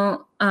 you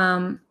know,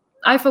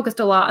 I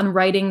focused a lot on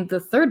writing the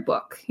third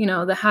book, you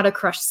know, the How to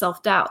Crush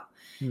Self-Doubt.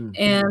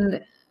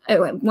 And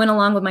it went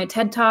along with my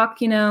TED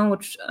Talk, you know,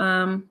 which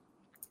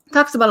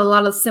talks about a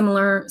lot of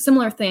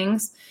similar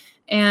things.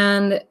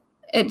 And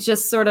it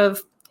just sort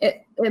of,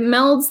 it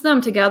melds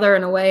them together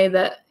in a way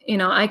that, you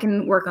know, I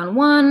can work on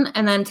one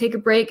and then take a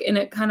break, and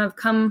it kind of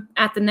come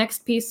at the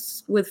next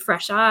piece with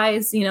fresh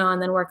eyes, you know,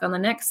 and then work on the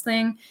next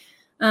thing.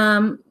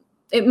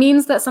 It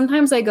means that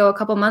sometimes I go a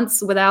couple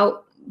months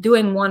without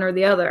doing one or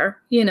the other,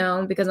 you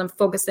know, because I'm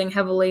focusing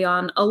heavily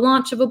on a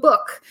launch of a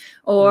book,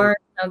 or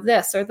you know,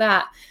 this or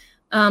that.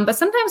 But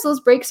sometimes those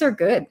breaks are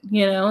good,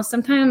 you know.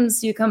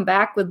 Sometimes you come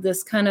back with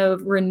this kind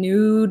of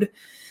renewed,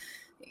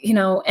 you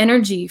know,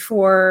 energy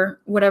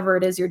for whatever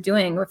it is you're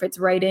doing, or if it's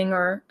writing,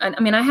 or, I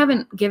mean, I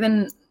haven't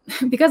given,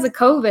 because of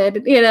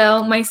COVID, you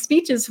know, my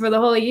speeches for the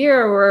whole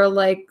year were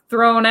like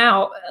thrown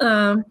out.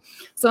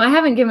 So I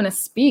haven't given a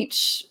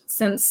speech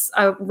since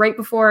right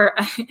before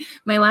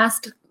my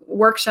last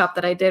workshop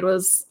that I did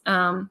was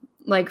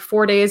like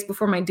 4 days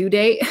before my due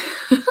date.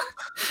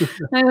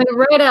 I went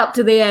right up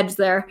to the edge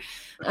there.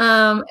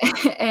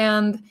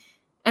 And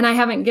I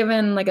haven't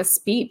given like a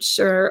speech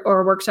or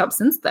a workshop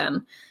since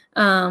then.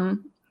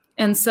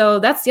 And so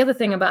that's the other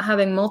thing about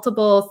having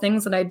multiple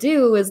things that I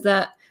do, is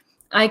that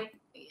I,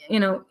 you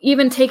know,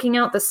 even taking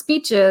out the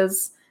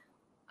speeches,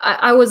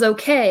 I was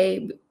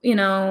okay, you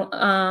know,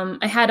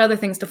 I had other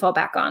things to fall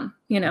back on,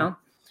 you know.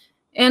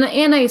 And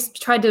I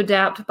tried to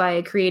adapt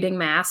by creating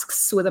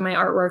masks with my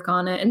artwork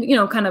on it, and, you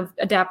know, kind of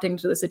adapting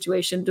to the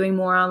situation, doing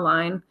more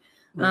online,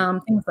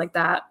 things like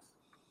that.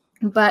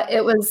 But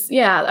it was,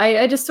 yeah,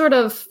 I just sort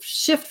of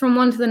shift from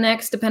one to the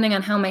next depending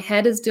on how my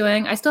head is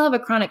doing. I still have a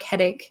chronic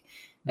headache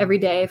every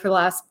day for the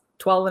last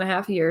 12 and a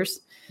half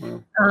years.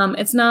 Wow.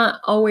 It's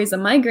not always a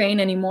migraine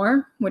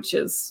anymore, which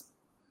is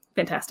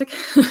fantastic.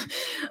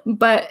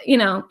 But,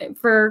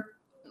 for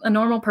a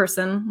normal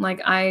person,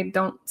 like I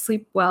don't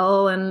sleep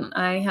well and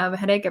I have a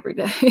headache every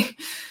day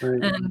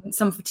Right. and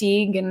some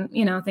fatigue and,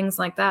 things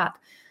like that.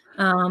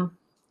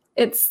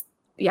 It's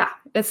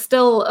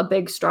still a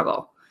big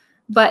struggle,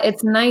 but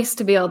it's nice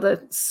to be able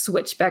to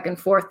switch back and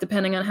forth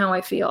depending on how I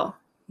feel.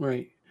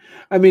 Right.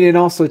 I mean, and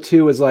also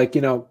too is like,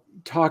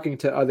 talking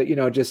to other,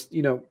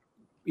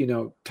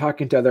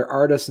 talking to other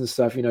artists and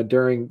stuff,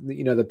 during,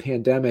 the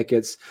pandemic,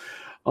 it's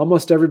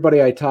almost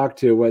everybody I talked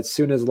to, as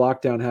soon as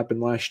lockdown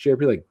happened last year,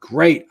 be like,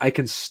 great, I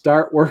can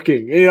start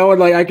working, and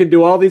like I can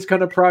do all these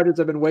kind of projects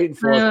I've been waiting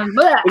for. And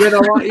then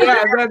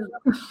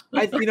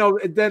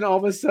then all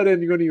of a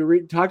sudden when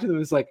you talk to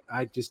them, it's like,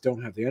 I just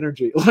don't have the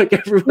energy. Like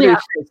everybody. Yeah.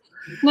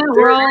 No,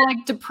 we're all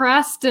like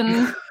depressed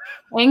and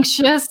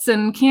anxious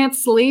and can't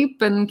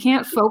sleep and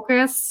can't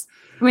focus.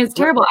 I mean, it's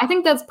terrible. I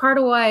think that's part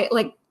of why,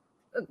 like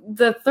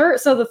the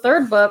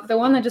third book, the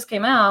one that just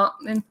came out,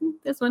 and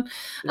this one,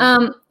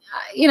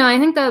 I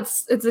think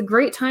it's a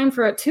great time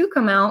for it to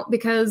come out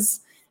because,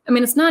 I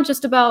mean, it's not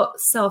just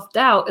about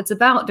self-doubt. It's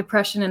about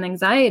depression and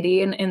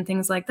anxiety and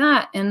things like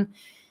that and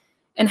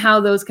how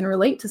those can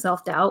relate to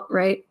self-doubt,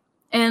 right?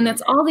 And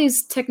it's all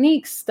these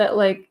techniques that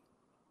like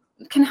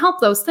can help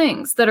those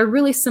things that are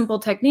really simple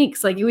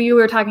techniques. Like you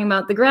were talking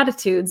about the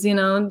gratitudes,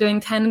 doing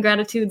 10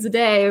 gratitudes a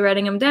day,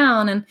 writing them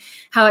down, and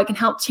how it can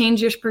help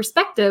change your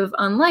perspective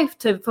on life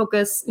to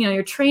focus,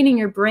 you're training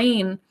your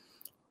brain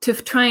to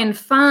try and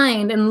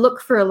find and look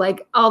for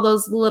like all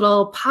those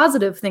little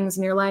positive things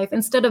in your life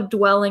instead of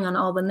dwelling on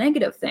all the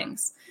negative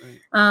things.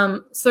 Right.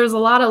 So there's a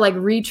lot of like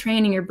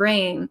retraining your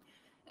brain.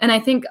 And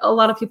I think a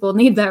lot of people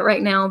need that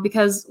right now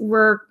because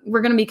we're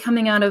going to be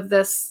coming out of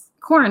this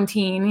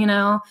quarantine,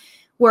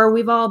 where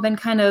we've all been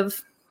kind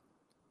of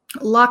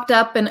locked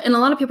up and a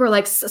lot of people are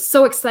like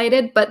so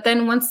excited, but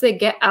then once they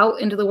get out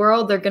into the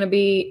world, they're going to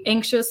be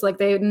anxious like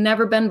they've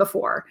never been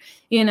before,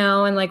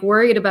 and like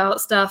worried about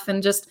stuff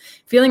and just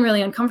feeling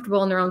really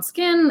uncomfortable in their own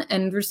skin.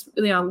 And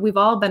we've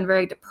all been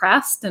very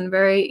depressed and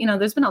very,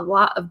 there's been a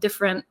lot of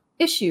different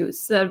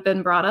issues that have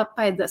been brought up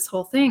by this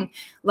whole thing.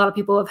 A lot of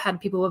people have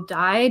had people who have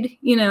died,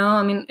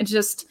 I mean, it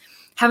just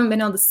haven't been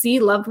able to see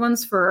loved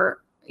ones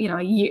for,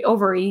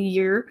 over a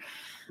year.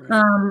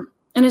 Right.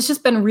 And it's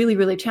just been really,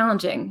 really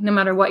challenging no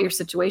matter what your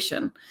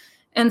situation.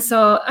 And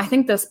so I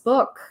think this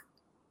book,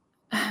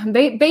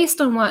 based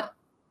on what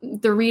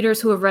the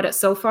readers who have read it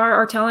so far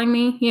are telling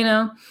me,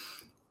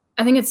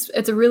 I think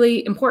it's a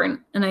really important.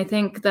 And I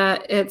think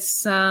that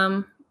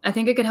I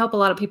think it could help a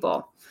lot of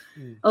people.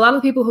 A lot of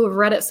the people who have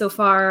read it so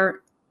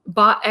far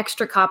bought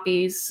extra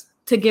copies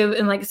to give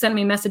and like send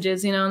me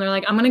messages, and they're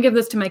like, I'm going to give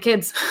this to my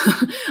kids.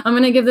 I'm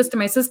going to give this to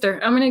my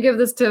sister. I'm going to give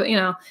this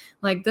to,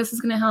 like, this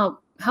is going to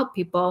help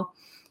people.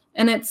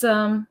 And it's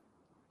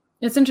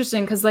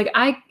interesting because like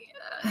I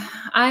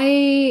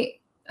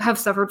have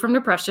suffered from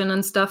depression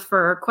and stuff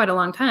for quite a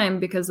long time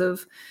because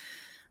of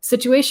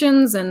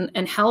situations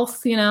and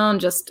health,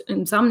 and just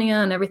insomnia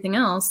and everything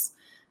else.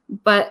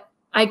 But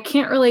I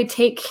can't really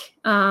take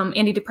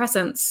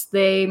antidepressants.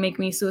 They make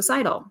me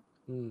suicidal.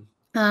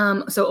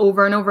 So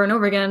over and over and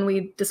over again,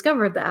 we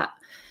discovered that.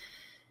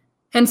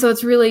 And so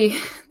that's really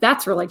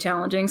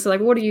challenging. So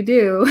like, what do you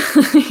do?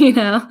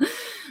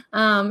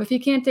 If you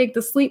can't take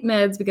the sleep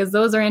meds because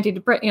those are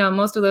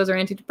most of those are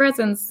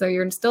antidepressants, so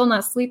you're still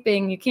not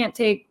sleeping, you can't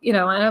take, any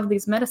of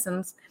these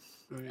medicines.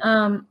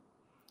 Right.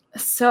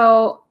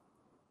 So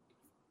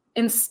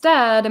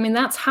instead, I mean,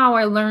 that's how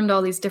I learned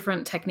all these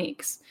different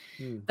techniques.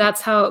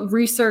 That's how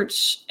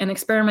research and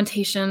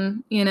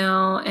experimentation,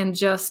 and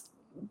just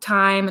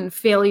time and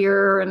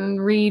failure and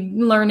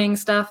relearning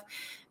stuff.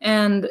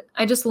 And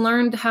I just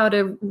learned how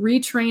to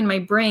retrain my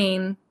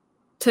brain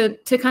to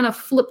kind of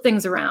flip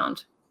things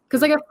around.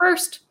 Because like at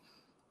first,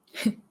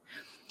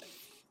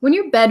 when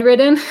you're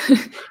bedridden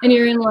and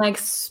you're in like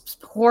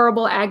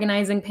horrible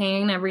agonizing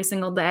pain every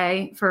single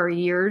day for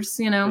years,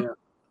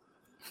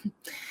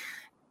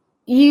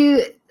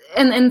 you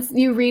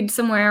read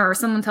somewhere or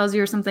someone tells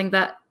you or something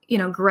that,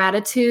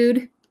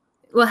 gratitude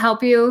will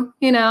help you,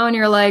 and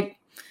you're like,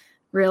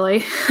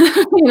 really?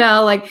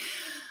 Like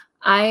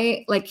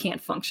I like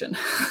can't function.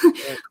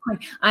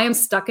 Like I am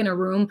stuck in a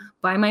room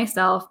by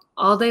myself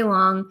all day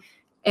long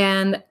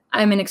and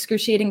I'm in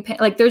excruciating pain.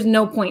 Like there's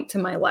no point to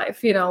my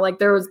life, like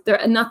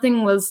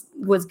nothing was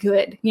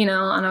good, and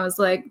I was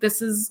like,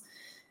 this is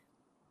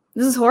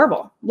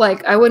horrible.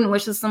 Like I wouldn't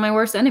wish this on my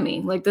worst enemy.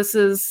 Like this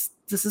is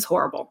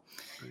horrible.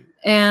 Right.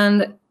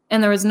 And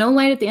there was no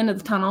light at the end of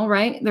the tunnel,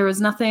 right? There was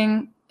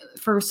nothing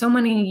for so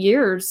many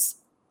years.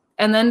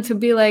 And then to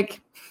be like,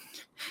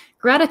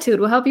 gratitude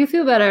will help you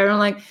feel better. And I'm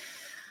like,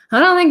 I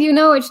don't think you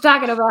know what you're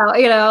talking about,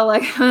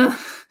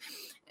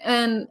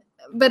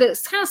 but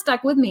it's kind of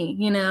stuck with me,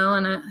 and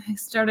I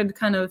started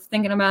kind of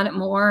thinking about it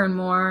more and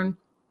more. And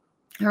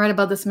I write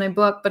about this in my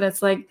book, but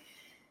it's like,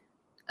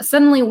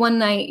 suddenly one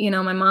night, you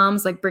know, my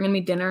mom's like bringing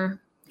me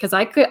dinner because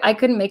I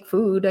couldn't make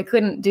food. I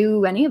couldn't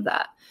do any of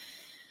that.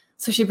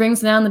 So she brings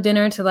down the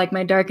dinner to like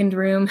my darkened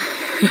room.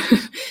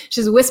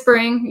 She's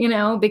whispering, you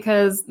know,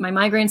 because my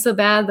migraine's so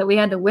bad that we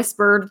had to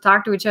whisper to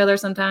talk to each other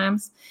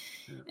sometimes.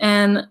 Yeah.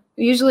 And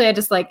usually I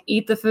just like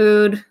eat the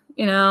food,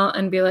 you know,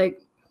 and be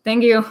like,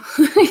 thank you,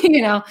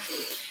 you know.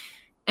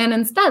 And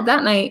instead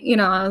that night, you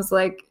know, I was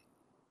like,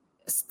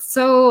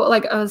 well,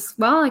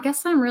 I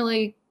guess I'm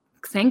really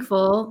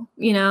thankful,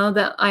 you know,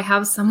 that I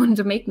have someone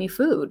to make me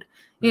food,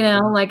 you know,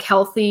 like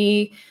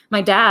healthy.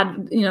 My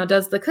dad, you know,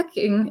 does the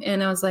cooking,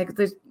 and I was like,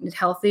 the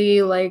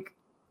healthy, like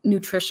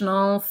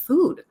nutritional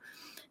food.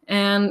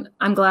 And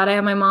I'm glad I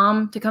have my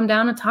mom to come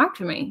down and talk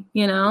to me,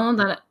 you know,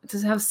 that to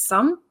have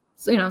some,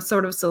 you know,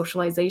 sort of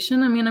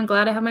socialization. I mean, I'm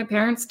glad I have my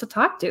parents to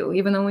talk to,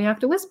 even though we have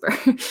to whisper.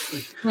 You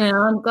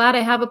know, I'm glad I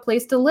have a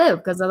place to live,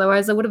 because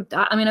otherwise I would have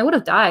died. I mean, I would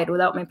have died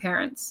without my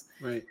parents.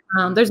 Right.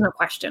 There's no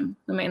question.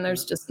 I mean,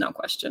 there's just no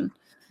question.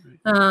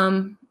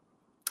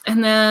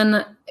 And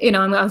then, you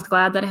know, I was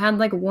glad that I had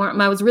like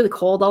I was really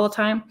cold all the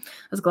time.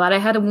 I was glad I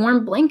had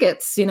warm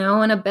blankets, you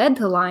know, and a bed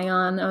to lie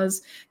on. I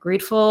was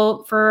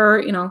grateful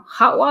for, you know,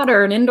 hot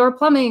water and indoor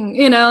plumbing.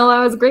 You know, I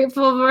was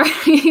grateful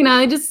for, you know,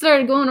 I just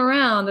started going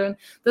around, and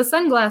the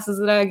sunglasses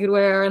that I could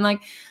wear, and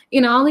like,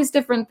 you know, all these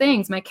different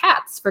things, my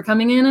cats for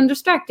coming in and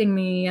distracting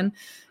me. And,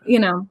 you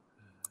know,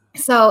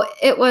 so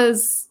it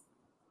was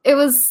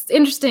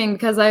interesting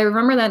because I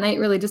remember that night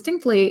really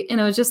distinctly,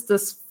 and it was just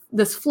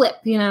this flip,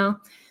 you know.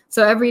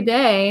 So every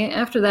day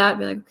after that, I'd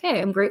be like,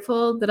 okay, I'm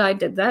grateful that I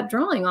did that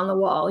drawing on the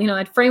wall. You know,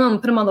 I'd frame them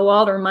and put them on the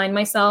wall to remind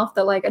myself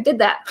that like I did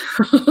that.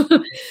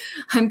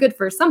 I'm good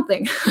for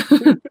something.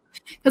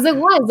 Because it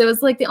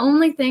was like the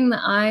only thing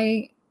that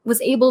I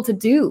was able to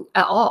do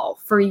at all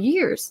for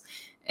years.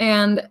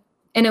 And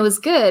it was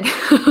good.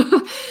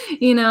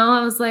 You know,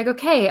 I was like,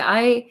 okay,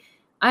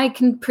 I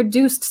can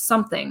produce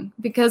something,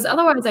 because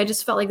otherwise I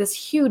just felt like this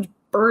huge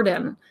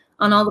burden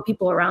on all the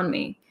people around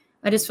me.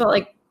 I just felt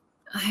like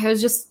I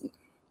was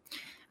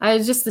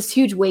just this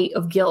huge weight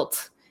of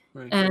guilt.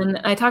 Right.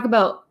 And I talk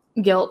about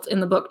guilt in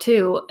the book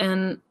too.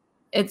 And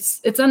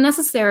it's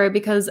unnecessary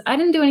because I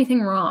didn't do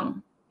anything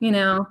wrong, you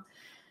know,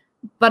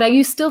 but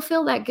you still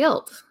feel that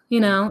guilt, you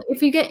know,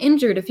 if you get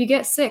injured, if you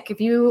get sick, if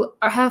you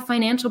have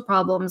financial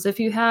problems, if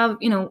you have,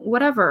 you know,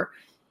 whatever,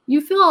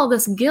 you feel all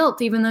this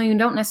guilt, even though you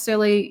don't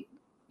necessarily,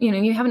 you know,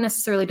 you haven't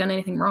necessarily done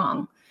anything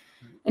wrong.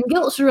 And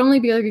guilt should only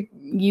be like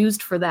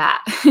used for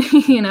that.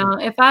 You know,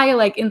 if I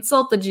like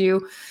insulted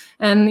you,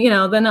 and, you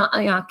know, then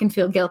I can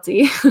feel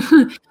guilty.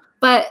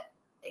 But,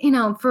 you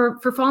know, for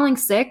falling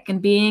sick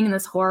and being in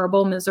this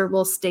horrible,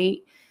 miserable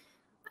state,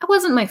 that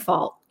wasn't my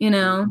fault, you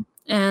know.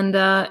 And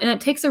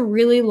it takes a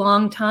really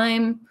long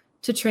time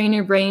to train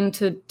your brain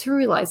to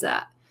realize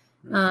that,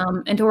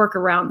 and to work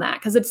around that,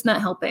 because it's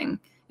not helping.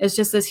 It's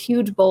just this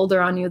huge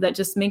boulder on you that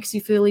just makes you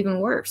feel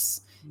even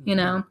worse, you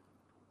know.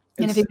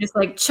 And if you just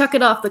like chuck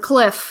it off the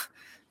cliff,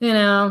 you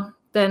know,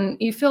 then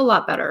you feel a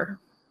lot better.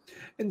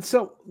 And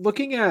so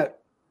looking at,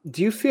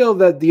 do you feel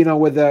that, you know,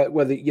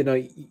 whether you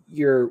know,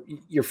 your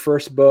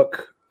first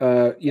book,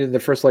 you know, the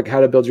first like How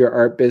to Build Your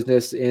Art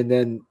Business, and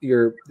then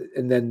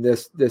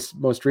this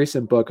most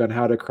recent book on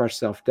how to crush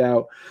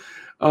self-doubt,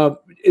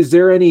 is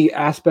there any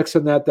aspects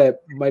in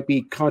that might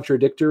be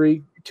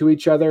contradictory to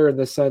each other, in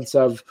the sense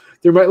of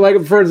there might, like,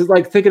 for instance,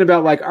 like thinking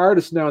about like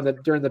artists now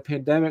that during the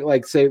pandemic,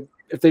 like say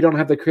if they don't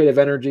have the creative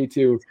energy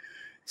to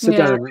sit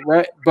down and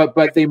write,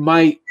 but they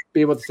might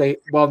be able to say,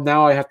 well,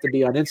 now I have to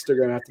be on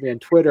Instagram, I have to be on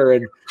Twitter,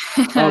 and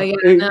it's I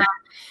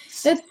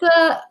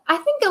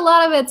think a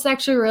lot of it's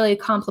actually really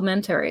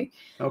complementary.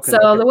 Okay.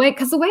 So the way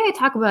I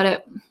talk about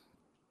it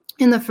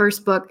in the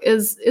first book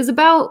is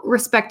about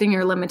respecting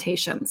your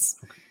limitations.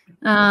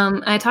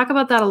 I talk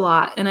about that a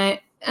lot, and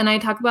I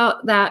talk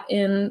about that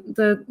in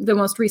the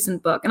most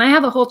recent book. And I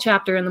have a whole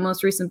chapter in the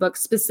most recent book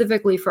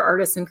specifically for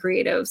artists and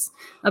creatives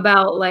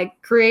about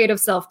like creative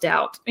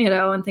self-doubt, you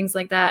know, and things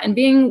like that, and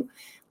being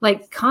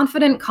like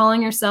confident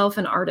calling yourself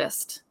an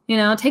artist. You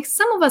know, it takes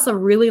some of us a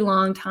really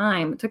long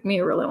time. It took me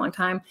a really long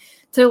time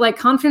to like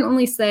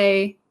confidently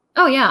say,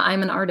 oh yeah,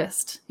 I'm an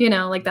artist. You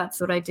know, like that's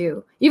what I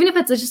do. Even if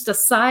it's just a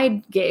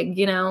side gig,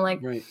 you know,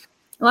 like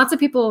lots of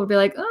people will be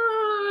like,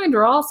 oh, I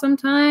draw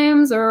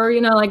sometimes, or,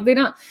 you know, like they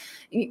don't,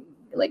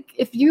 like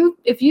if you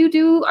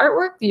do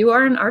artwork, you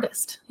are an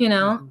artist. You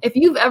know, if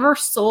you've ever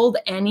sold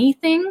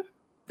anything,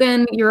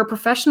 then you're a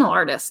professional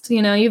artist.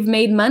 You know, you've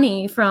made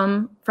money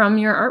from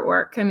your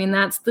artwork. I mean,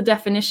 that's the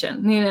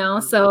definition, you know.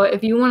 So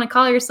if you want to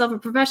call yourself a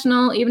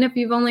professional, even if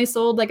you've only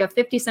sold like a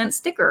 50-cent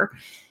sticker,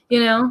 you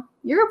know,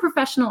 you're a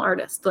professional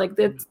artist. Like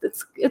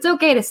it's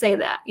okay to say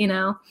that, you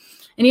know,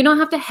 and you don't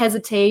have to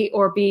hesitate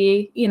or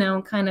be, you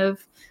know, kind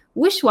of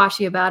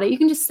wish-washy about it. You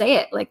can just say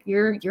it, like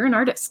you're an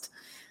artist.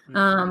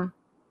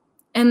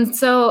 And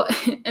so,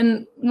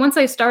 and once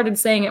I started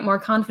saying it more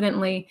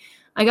confidently,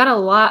 I got a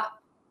lot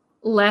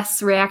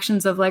less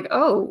reactions of like,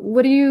 oh,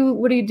 what do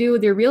you do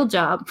with your real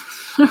job?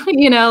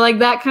 You know, like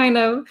that kind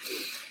of,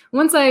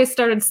 once I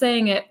started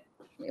saying it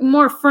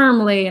more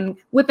firmly and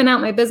whipping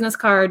out my business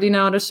card,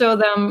 to show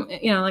them,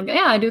 like,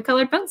 yeah, I do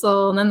colored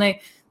pencil. And then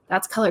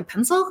that's colored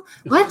pencil?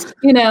 What?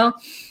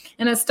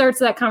 And it starts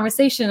that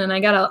conversation. And I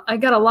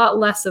got a lot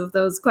less of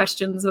those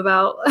questions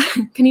about,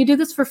 can you do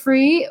this for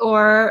free?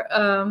 Or,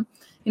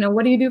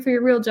 what do you do for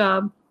your real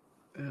job?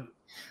 Yeah.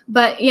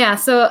 But yeah,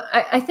 so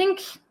I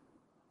think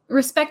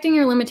respecting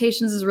your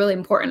limitations is really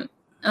important.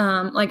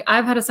 Like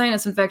I've had a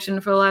sinus infection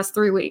for the last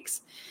 3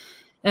 weeks.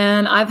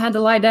 And I've had to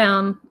lie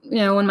down,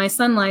 when my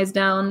son lies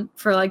down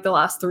for like the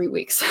last 3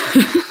 weeks.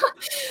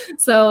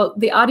 So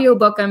the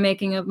audiobook I'm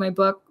making of my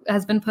book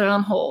has been put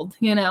on hold,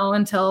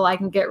 until I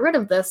can get rid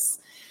of this.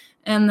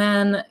 And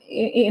then,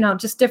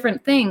 just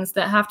different things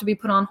that have to be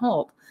put on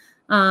hold.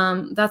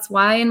 That's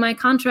why in my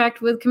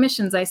contract with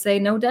commissions, I say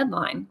no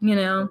deadline,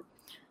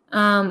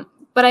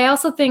 but I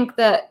also think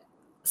that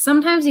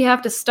sometimes you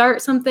have to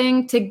start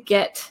something to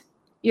get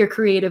your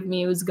creative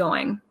muse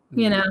going,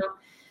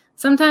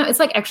 Sometimes it's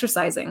like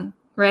exercising,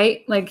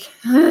 right? Like,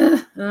 I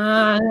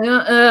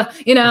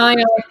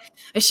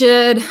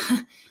should,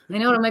 I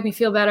know it'll make me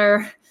feel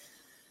better.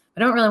 I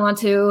don't really want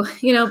to,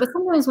 but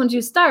sometimes once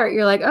you start,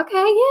 you're like,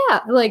 okay, yeah,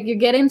 like you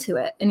get into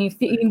it and you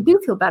do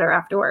feel better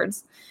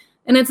afterwards.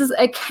 And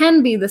it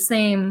can be the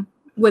same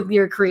with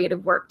your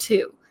creative work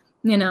too,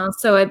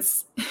 so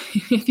it's,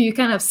 if you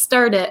kind of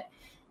start it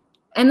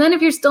and then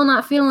if you're still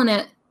not feeling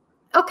it,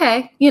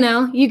 okay,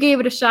 you gave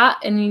it a shot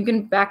and you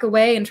can back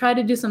away and try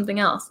to do something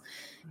else.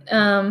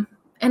 And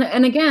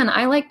again,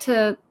 I like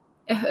to,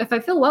 if I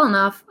feel well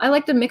enough, I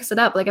like to mix it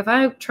up. Like if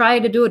I try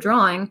to do a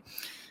drawing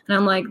and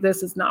I'm like,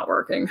 this is not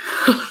working,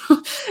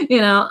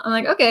 I'm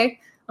like, okay,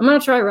 I'm going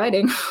to try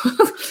writing.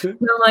 And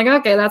I'm like,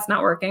 okay, that's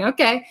not working.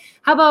 Okay.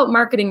 How about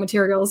marketing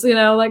materials?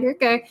 Like,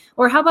 okay.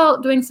 Or how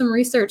about doing some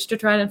research to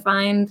try to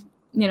find,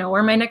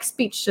 where my next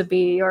speech should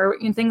be or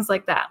things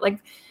like that. Like,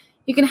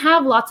 you can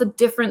have lots of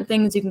different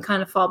things you can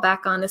kind of fall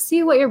back on to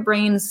see what your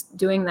brain's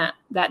doing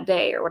that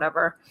day or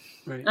whatever.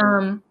 Right.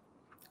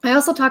 I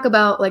also talk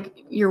about like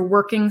your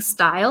working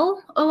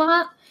style a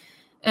lot.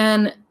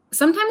 And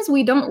sometimes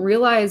we don't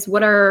realize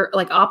what our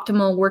like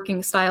optimal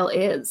working style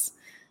is.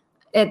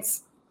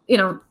 It's,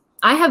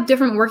 I have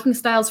different working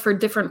styles for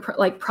different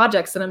like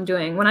projects that I'm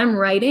doing. When I'm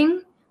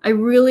writing, I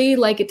really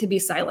like it to be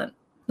silent.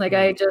 Like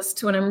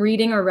when I'm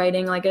reading or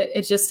writing, like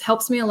it just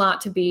helps me a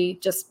lot to be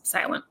just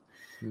silent.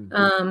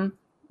 Mm-hmm.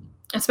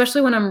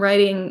 Especially when I'm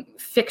writing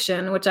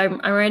fiction, which I'm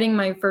writing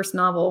my first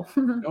novel.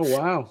 Oh,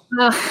 wow.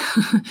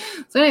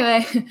 So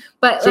anyway,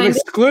 but it's an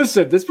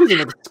exclusive. This is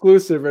an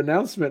exclusive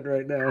announcement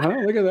right now, huh?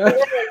 Look at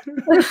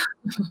that.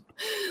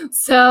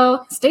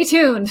 So stay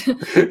tuned.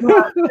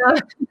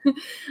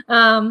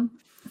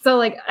 So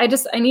like,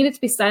 I need it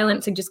to be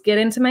silent to just get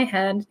into my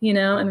head,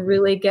 and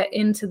really get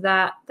into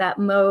that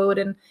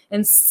mode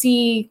and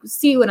see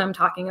what I'm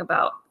talking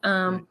about.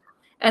 Right.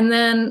 And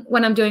then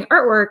when I'm doing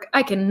artwork,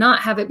 I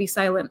cannot have it be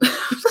silent.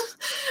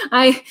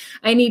 I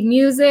need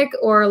music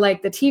or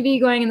like the TV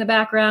going in the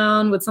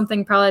background with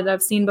something probably that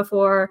I've seen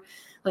before,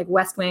 like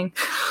West Wing.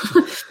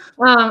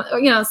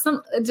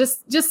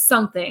 Just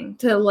something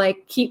to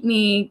like keep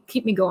me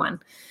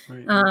going.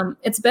 Right.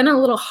 It's been a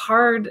little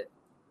hard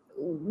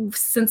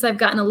since I've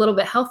gotten a little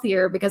bit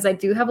healthier because I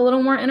do have a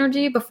little more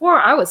energy. Before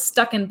I was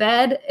stuck in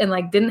bed and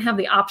like didn't have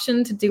the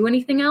option to do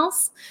anything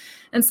else.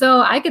 And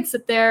so I could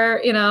sit there,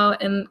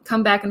 and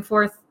come back and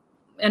forth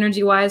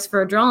energy wise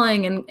for a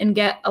drawing and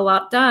get a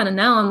lot done. And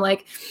now I'm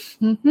like,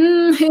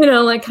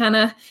 like kind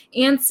of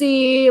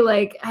antsy.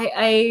 Like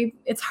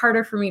it's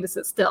harder for me to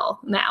sit still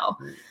now.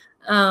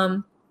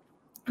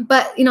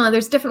 But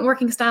there's different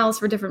working styles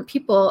for different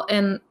people.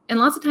 And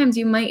lots of times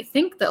you might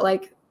think that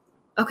like,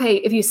 okay,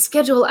 if you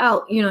schedule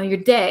out, your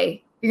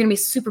day, you're going to be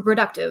super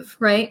productive,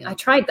 right? I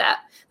tried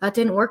that. That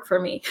didn't work for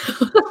me.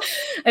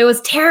 It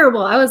was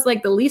terrible. I was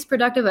like the least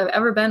productive I've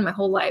ever been my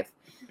whole life.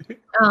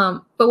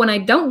 But when I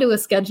don't do a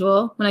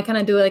schedule, when I kind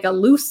of do like a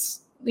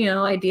loose,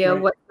 idea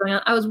of what's going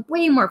on, I was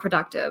way more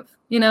productive,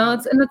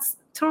 it's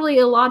totally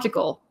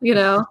illogical,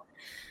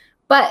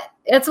 but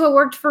it's what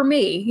worked for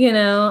me,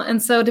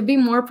 and so to be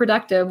more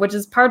productive, which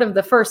is part of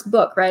the first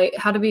book, right?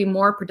 How to be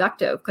more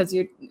productive, because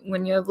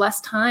when you have less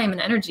time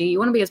and energy, you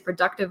want to be as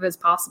productive as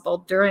possible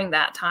during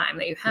that time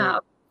that you have.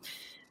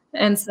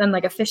 Right. And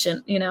like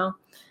efficient,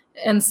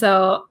 and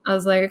so I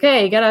was like,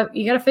 okay, you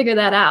gotta figure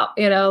that out,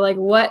 like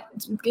what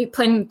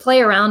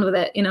play around with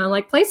it,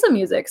 like play some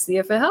music, see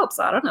if it helps.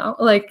 I don't know,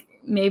 like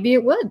maybe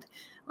it would,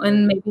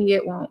 and maybe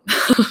it won't.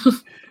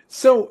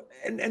 So,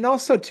 and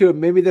also too,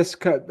 maybe this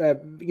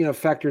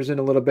factors in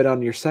a little bit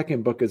on your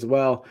second book as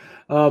well.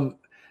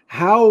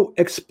 How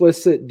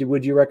explicit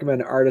would you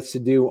recommend artists to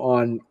do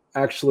on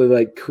actually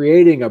like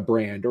creating a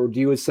brand, or do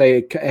you would say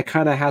it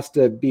kind of has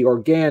to be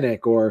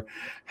organic, or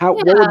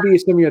what would be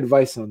some of your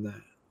advice on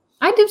that?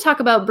 I do talk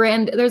about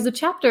brand. There's a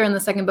chapter in the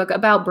second book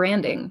about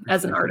branding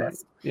as an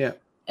artist. Yeah.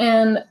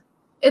 And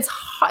it's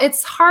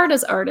hard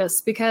as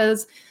artists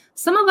because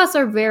some of us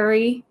are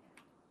very,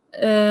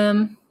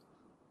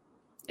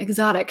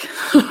 exotic.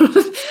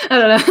 I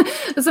don't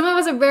know. Some of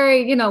us are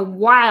very,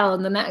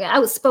 wild and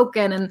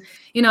outspoken. And,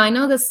 I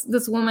know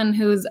this woman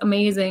who's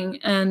amazing,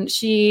 and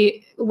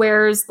she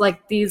wears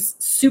like these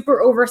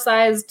super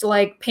oversized,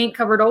 like paint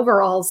covered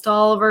overalls to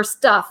all of her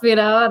stuff,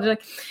 and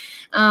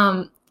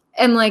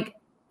like,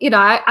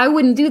 I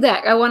wouldn't do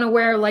that. I want to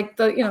wear like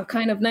the,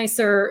 kind of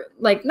nicer,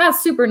 like not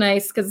super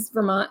nice because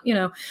Vermont,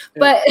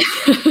 but,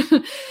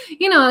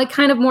 like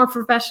kind of more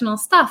professional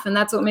stuff. And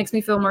that's what makes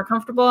me feel more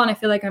comfortable. And I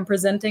feel like I'm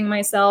presenting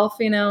myself,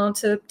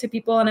 to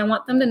people, and I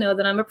want them to know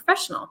that I'm a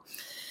professional.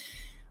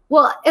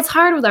 Well, it's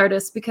hard with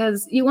artists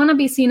because you want to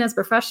be seen as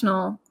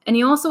professional, and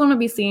you also want to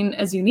be seen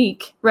as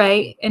unique,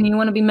 right? And you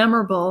want to be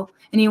memorable,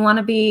 and you want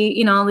to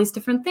be, all these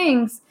different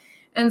things.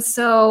 And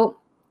so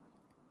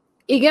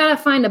you got to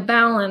find a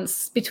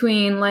balance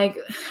between like,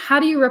 how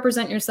do you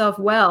represent yourself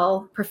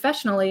well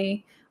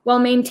professionally while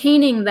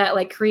maintaining that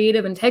like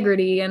creative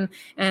integrity and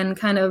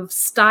kind of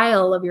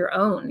style of your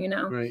own,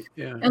 Right.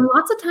 Yeah. And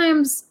lots of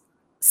times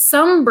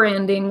some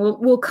branding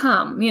will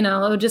come,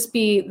 it'll just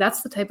be,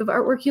 that's the type of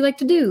artwork you like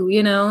to do,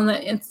 and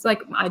it's like,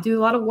 I do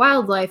a lot of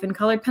wildlife and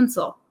colored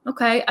pencil.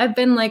 Okay. I've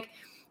been like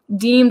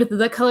deemed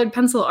the colored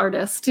pencil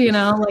artist,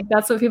 like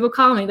that's what people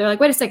call me. They're like,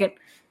 wait a second,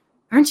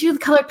 aren't you the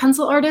colored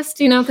pencil artist?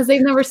 Because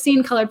they've never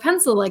seen colored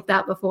pencil like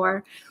that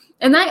before.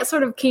 And that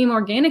sort of came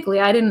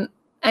organically. I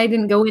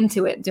didn't go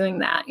into it doing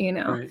that,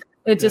 Right.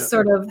 It just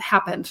sort of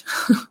happened,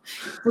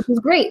 which was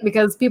great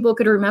because people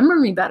could remember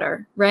me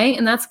better, right?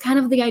 And that's kind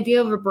of the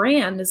idea of a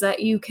brand, is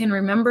that you can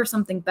remember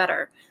something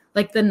better,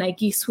 like the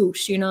Nike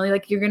swoosh,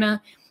 like you're going to,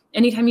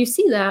 anytime you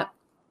see that,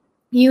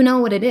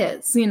 what it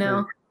is,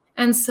 Right.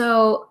 And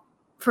so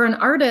for an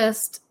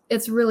artist,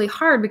 it's really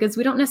hard because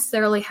we don't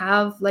necessarily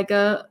have like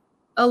a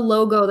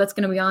logo that's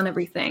going to be on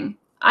everything.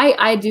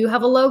 I do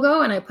have a logo,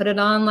 and I put it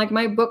on like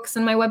my books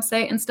and my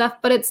website and stuff,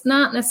 but it's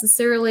not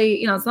necessarily,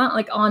 it's not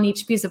like on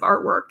each piece of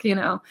artwork,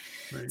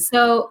 Right.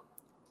 So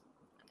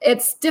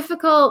it's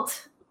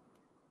difficult,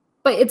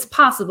 but it's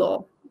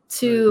possible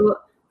to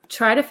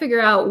try to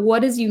figure out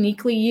what is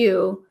uniquely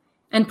you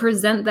and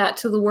present that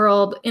to the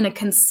world in a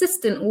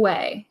consistent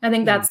way. I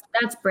think that's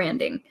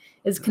branding,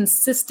 is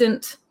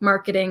consistent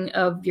marketing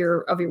of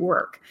your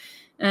work.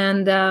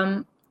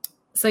 And,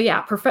 so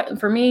yeah,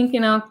 for me,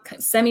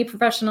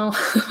 semi-professional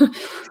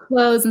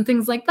clothes and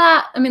things like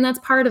that. I mean, that's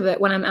part of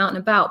it when I'm out and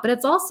about, but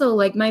it's also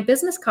like my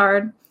business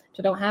card, which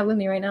I don't have with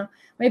me right now.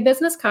 My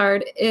business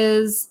card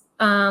is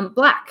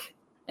black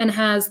and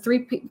has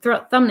 3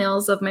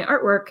 thumbnails of my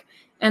artwork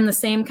and the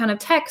same kind of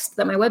text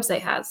that my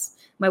website has.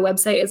 My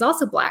website is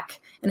also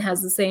black and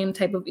has the same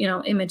type of,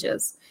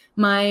 images.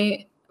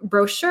 My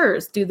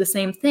brochures do the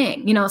same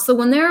thing, so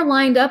when they're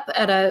lined up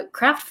at a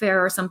craft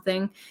fair or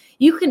something,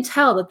 you can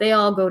tell that they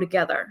all go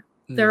together.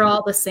 They're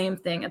all the same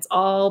thing. It's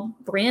all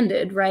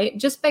branded, right?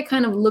 Just by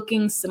kind of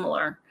looking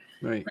similar.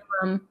 Right.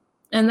 And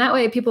that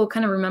way people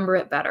kind of remember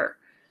it better.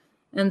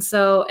 And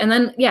so, and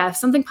then, yeah, if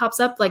something pops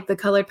up like the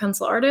colored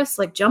pencil artist,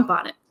 like jump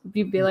on it.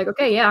 You'd be like,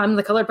 okay, yeah, I'm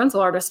the colored pencil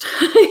artist.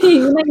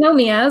 You might know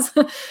me as,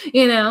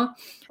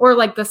 or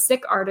like the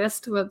sick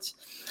artist,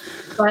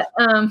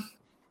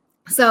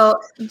 so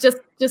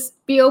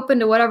just be open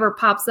to whatever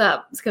pops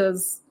up,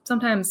 because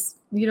sometimes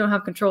you don't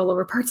have control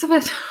over parts of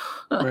it.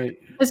 Right.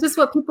 It's just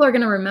what people are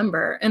going to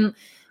remember. And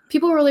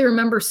people really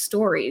remember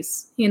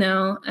stories,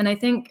 and I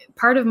think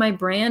part of my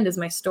brand is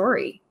my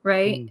story,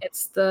 right?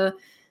 It's the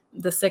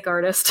sick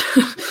artist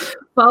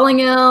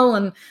falling ill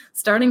and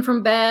starting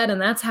from bed.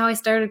 And that's how I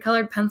started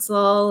colored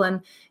pencil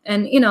and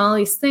all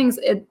these things.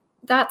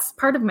 That's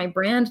part of my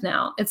brand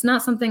now. It's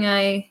not something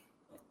I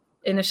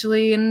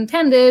initially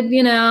intended,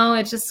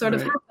 it just sort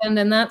of happened.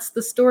 And that's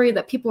the story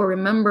that people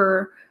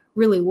remember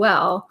really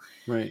well.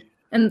 Right.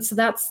 And so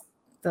that's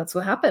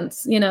what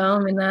happens,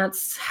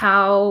 that's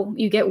how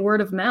you get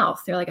word of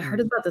mouth. They're like, I heard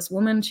about this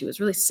woman. She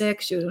was really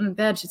sick. She was in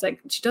bed. She's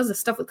like, she does this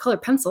stuff with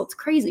colored pencil. It's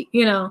crazy,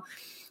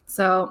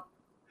 so.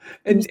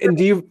 And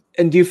do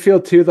you feel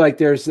too, like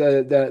there's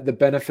the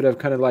benefit of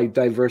kind of like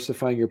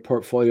diversifying your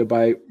portfolio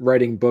by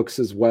writing books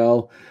as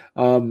well?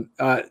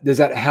 Does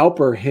that help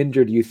or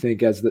hinder, do you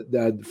think, as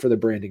for the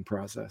branding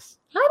process?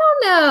 I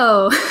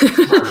don't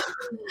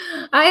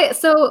know.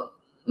 So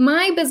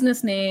my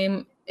business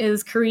name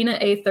is Karina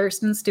A.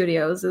 Thurston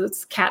Studios.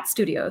 It's Cat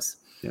Studios.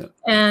 Yeah.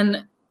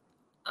 And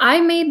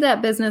I made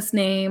that business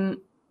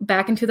name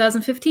back in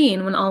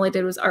 2015 when all I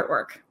did was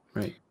artwork.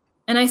 Right.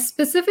 And I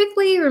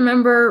specifically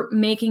remember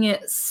making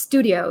it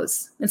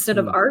studios instead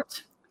of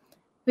art,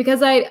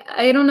 because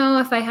I don't know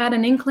if I had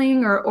an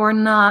inkling or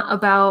not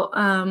about,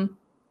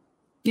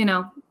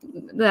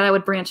 that I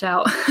would branch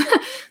out.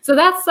 So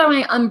that's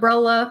my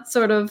umbrella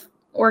sort of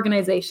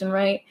organization,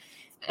 right?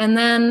 And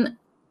then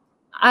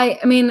I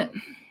mean,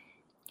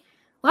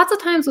 lots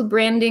of times with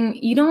branding,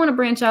 you don't want to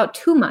branch out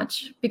too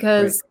much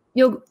because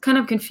you'll kind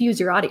of confuse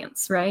your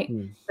audience, right?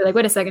 They're like,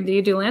 wait a second, do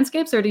you do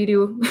landscapes or do you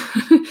do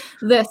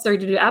this or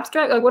do you do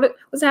abstract? Like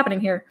what's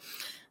happening here?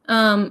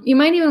 You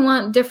might even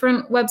want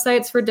different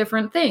websites for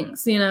different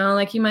things,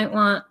 like you might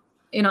want,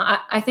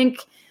 I think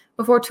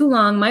before too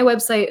long, my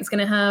website is going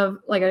to have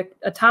like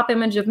a top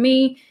image of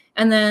me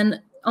and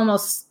then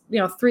almost,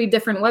 3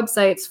 different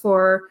websites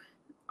for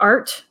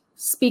art,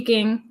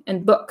 speaking,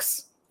 and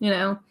books,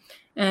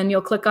 and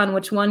you'll click on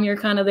which one you're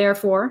kind of there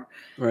for.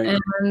 Right.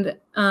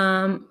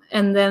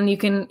 And then you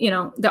can,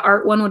 the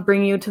art one would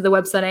bring you to the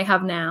website I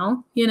have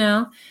now,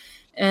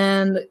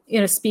 and,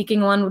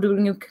 speaking one would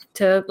bring you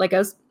to like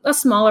a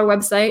smaller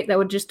website that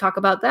would just talk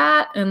about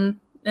that. And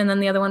then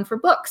the other one for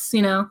books,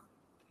 to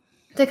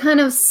kind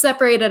of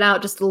separate it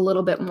out just a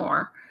little bit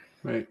more.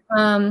 Right.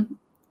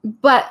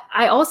 But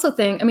I also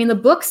think, the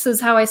books is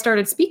how I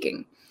started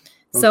speaking.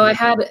 Okay. So I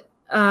had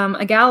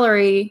a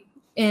gallery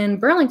in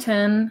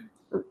Burlington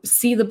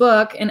see the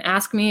book and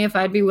ask me if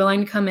I'd be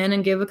willing to come in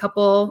and give a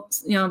couple,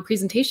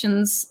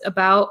 presentations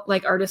about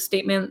like artist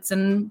statements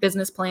and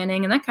business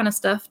planning and that kind of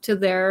stuff to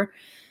their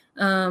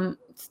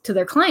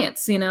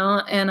clients, and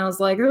I was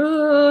like,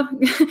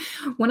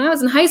 when I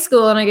was in high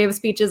school and I gave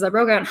speeches, I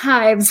broke out in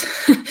hives.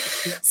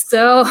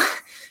 So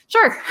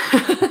sure.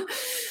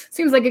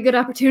 Seems like a good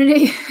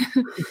opportunity.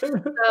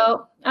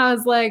 So I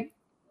was like,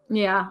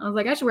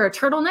 I should wear a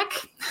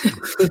turtleneck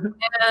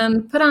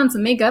and put on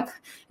some makeup.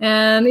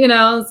 And,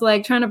 I was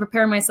like trying to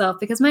prepare myself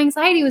because my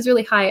anxiety was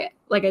really high,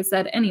 like I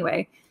said,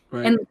 anyway.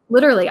 Right. And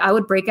literally I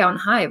would break out in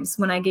hives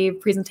when I gave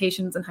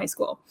presentations in high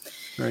school.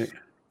 Right.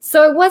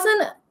 So it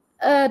wasn't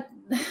a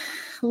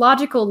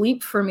logical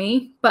leap for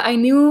me, but I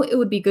knew it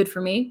would be good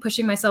for me,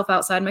 pushing myself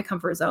outside my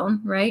comfort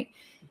zone. Right.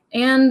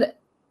 And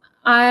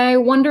I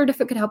wondered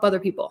if it could help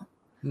other people.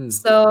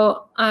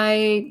 So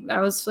I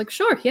was like,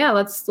 sure, yeah,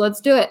 let's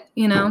do it,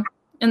 and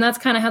that's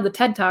kind of how the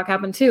TED Talk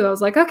happened too. I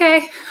was like,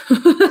 okay,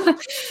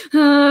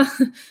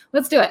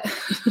 let's do it.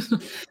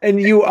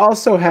 And you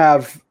also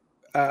have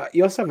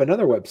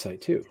another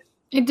website too.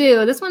 I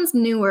do. This one's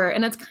newer,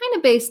 and it's kind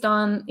of based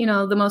on,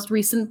 the most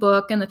recent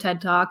book and the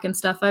TED Talk and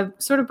stuff. I'm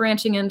sort of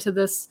branching into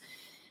this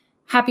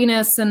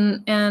happiness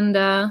and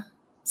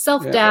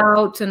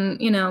self-doubt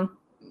and,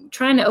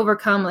 trying to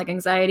overcome like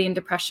anxiety and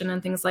depression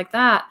and things like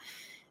that.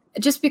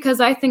 Just because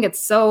I think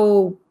it's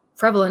so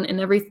prevalent in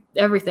everything,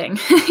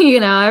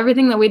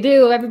 everything that we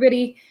do,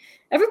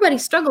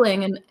 everybody's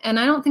struggling. And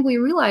I don't think we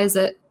realize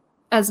it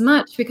as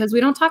much because we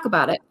don't talk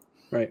about it.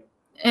 Right.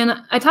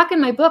 And I talk in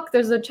my book,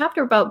 there's a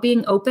chapter about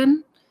being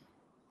open.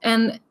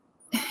 And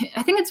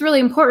I think it's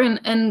really important.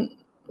 And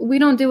we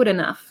don't do it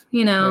enough,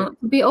 right.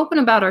 Be open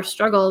about our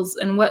struggles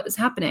and what is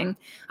happening.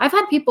 I've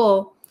had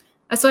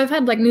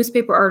like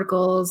newspaper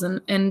articles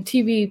and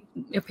TV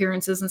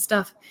appearances and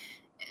stuff.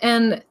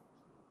 And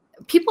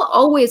people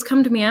always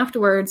come to me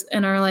afterwards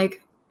and are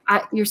like,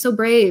 you're so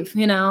brave,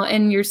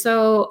 and you're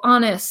so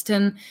honest.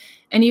 And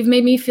you've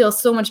made me feel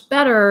so much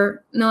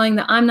better knowing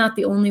that I'm not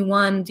the only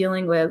one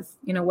dealing with,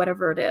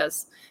 whatever it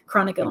is,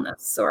 chronic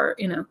illness or,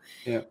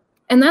 Yeah.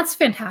 And that's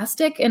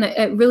fantastic. And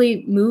it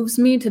really moves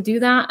me to do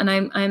that. And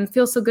I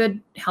feel so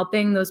good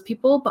helping those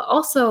people, but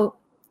also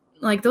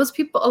like those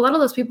people, a lot of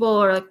those people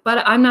are like,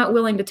 but I'm not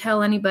willing to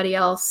tell anybody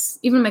else,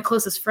 even my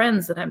closest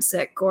friends, that I'm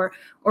sick or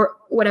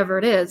whatever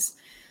it is.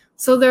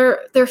 So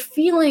they're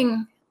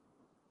feeling,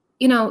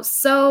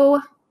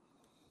 so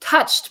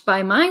touched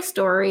by my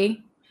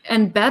story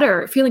and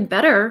feeling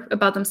better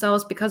about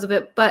themselves because of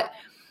it, but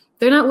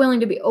they're not willing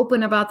to be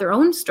open about their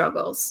own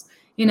struggles,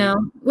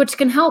 which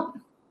can help.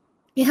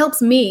 It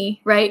helps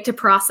me, right, to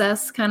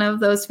process kind of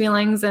those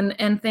feelings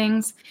and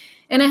things.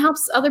 And it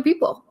helps other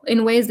people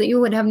in ways that you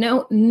would have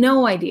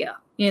no idea.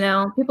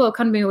 People have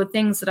come to me with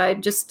things that I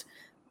just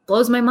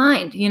blows my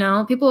mind.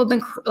 People have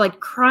been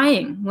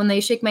crying when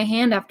they shake my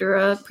hand after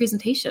a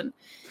presentation.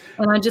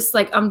 And I'm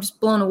just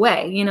blown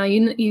away.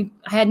 I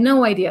had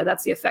no idea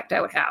that's the effect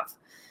I would have.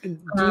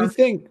 Do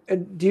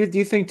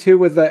you think too,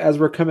 with as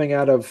we're coming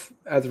out of,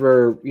 as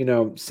we're,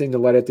 seeing the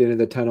light at the end of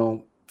the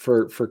tunnel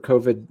for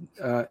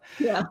COVID,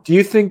 do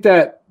you think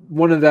that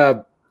one of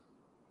the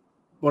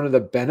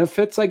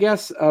benefits, I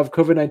guess, of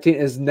COVID-19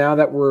 is now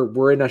that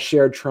we're in a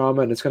shared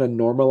trauma and it's going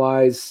to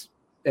normalize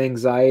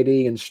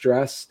anxiety and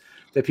stress,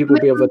 that people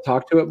will be able to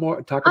talk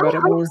about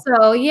it more?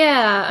 So,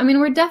 yeah.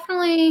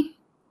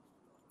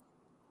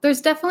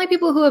 There's definitely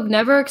people who have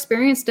never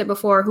experienced it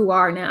before who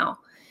are now.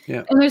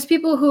 Yeah. And there's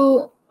people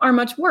who are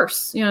much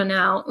worse,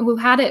 now, who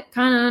had it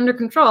kind of under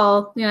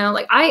control.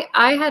 Like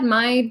I had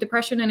my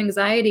depression and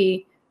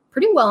anxiety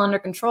pretty well under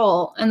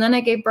control. And then I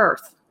gave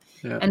birth.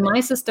 Yeah. And my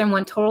system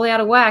went totally out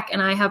of whack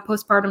and I have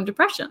postpartum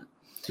depression.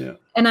 Yeah.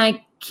 And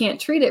I can't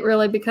treat it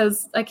really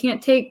because I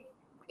can't take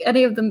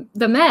any of the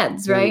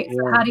meds, right? Yeah.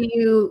 So how do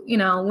you,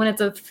 when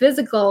it's a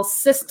physical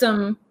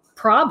system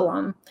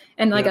problem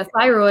and like a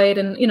thyroid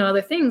and,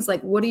 other things,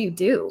 like, what do you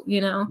do,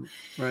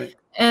 Right.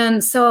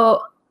 And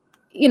so,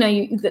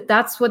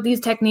 that's what these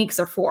techniques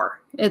are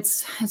for.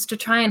 It's to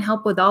try and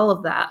help with all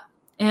of that.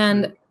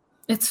 And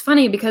it's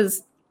funny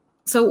because,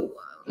 so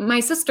my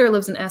sister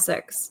lives in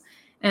Essex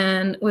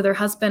and with her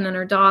husband and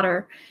her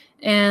daughter,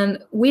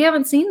 and we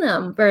haven't seen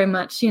them very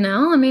much,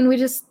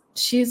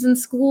 she's in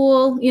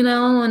school,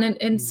 and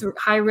it's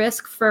high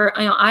risk for,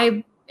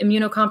 I'm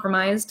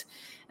immunocompromised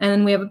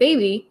and we have a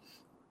baby.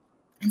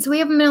 And so we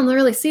haven't been able to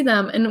really see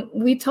them. And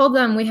we told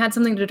them we had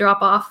something to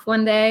drop off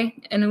one day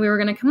and we were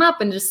going to come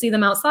up and just see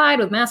them outside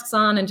with masks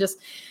on and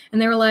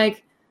they were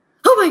like,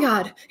 oh my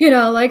God,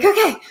 like,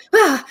 okay.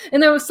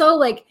 And they were so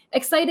like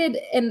excited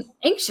and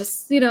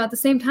anxious, at the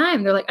same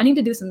time. They're like, I need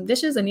to do some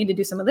dishes. I need to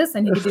do some of this. I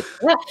need to do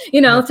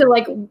that, to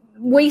like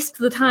waste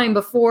the time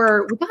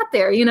before we got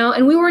there,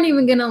 and we weren't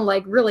even going to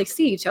like really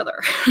see each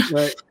other.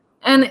 Right.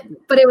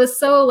 But it was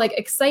so like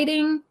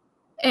exciting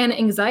and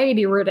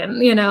anxiety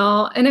ridden,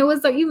 and it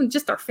was like even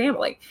just our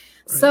family.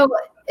 Right. So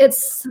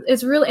it's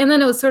really, and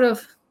then it was sort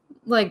of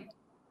like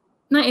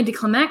not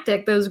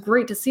anticlimactic, but it was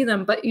great to see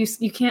them, but you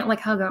can't like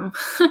hug them,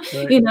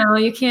 right.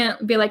 You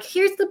can't be like,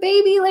 here's the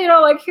baby,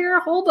 like here,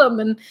 hold them.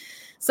 And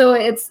so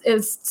it's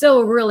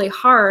still really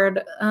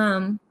hard.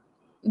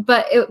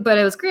 But it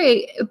was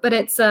great, but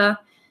it's, I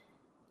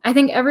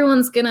think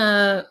everyone's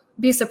gonna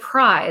be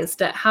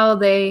surprised at how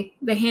they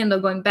handle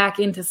going back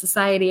into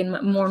society in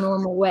a more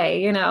normal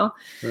way,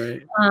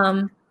 Right.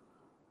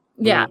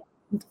 Yeah. Right.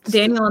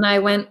 Daniel and I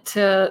went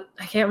to,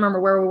 I can't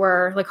remember where we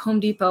were, like Home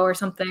Depot or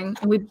something.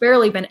 And we'd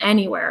barely been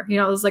anywhere.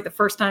 It was like the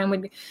first time all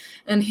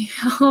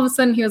of a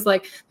sudden he was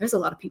like, there's a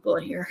lot of people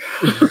in here.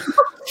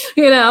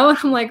 And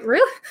I'm like,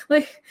 really?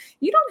 Like,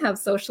 you don't have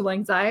social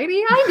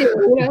anxiety. I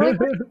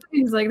do.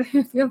 He's like,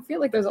 I feel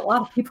like there's a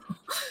lot of people.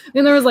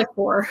 And there was like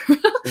 4.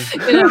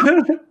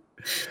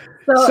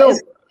 So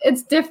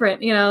it's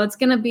different. It's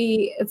going to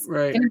be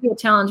right. going to be a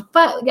challenge.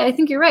 But I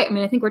think you're right. I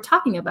mean, I think we're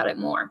talking about it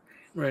more.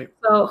 Right.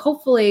 So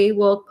hopefully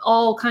we'll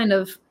all kind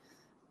of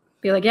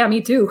be like, yeah,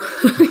 me too.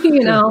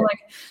 Like,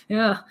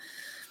 yeah.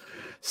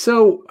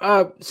 So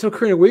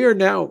Karina, we are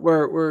now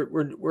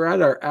we're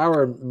at our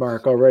hour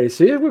mark already.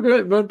 So yeah, we're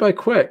going went by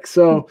quick.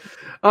 So,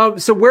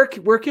 so where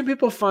can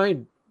people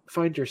find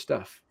your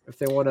stuff if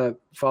they want to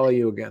follow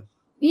you again?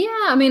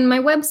 Yeah, I mean, my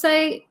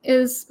website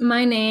is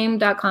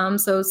myname.com.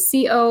 So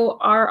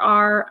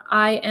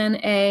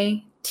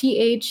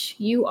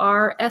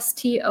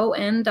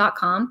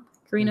CorrinaThurston.com.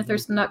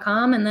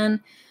 KarinaThurston.com. And then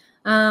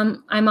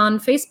I'm on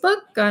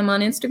Facebook. I'm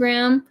on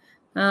Instagram,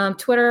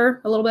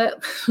 Twitter a little bit.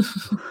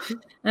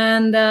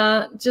 And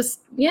and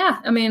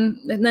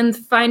then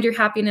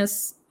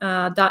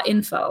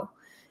findyourhappiness.info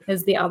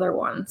is the other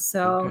one.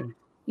 So okay.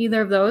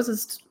 Either of those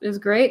is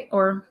great,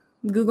 or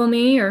Google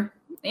me or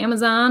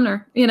Amazon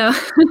or,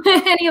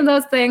 any of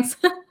those things.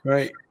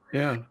 Right.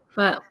 Yeah.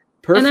 But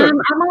perfect.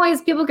 And I'm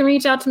always, people can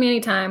reach out to me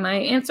anytime. I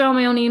answer all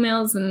my own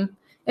emails, and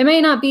it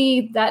may not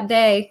be that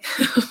day,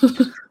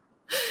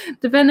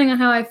 depending on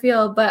how I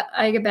feel, but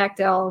I get back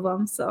to all of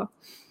them. So,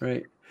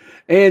 right.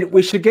 And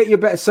we should get you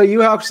back. So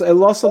it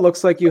also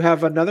looks like you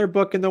have another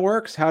book in the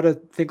works, How to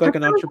Think Like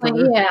an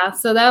Entrepreneur. Yeah.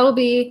 So that will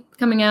be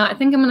coming out. I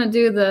think I'm going to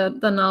do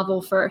the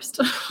novel first.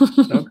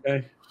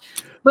 Okay.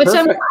 Which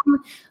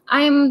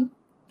I'm,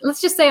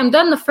 let's just say I'm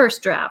done the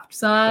first draft.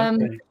 So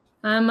I'm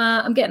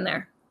getting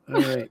there.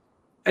 All right.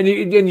 And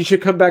you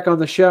should come back on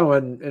the show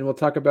and we'll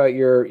talk about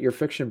your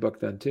fiction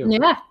book then too.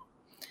 Yeah.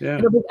 Yeah.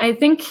 I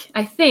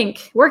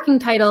think working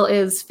title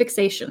is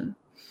Fixation.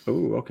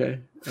 Oh, okay.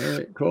 All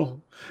right,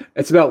 cool.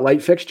 It's about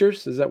light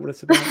fixtures. Is that what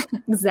it's about?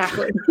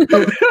 Exactly.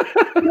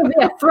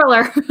 Yeah,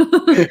 thriller.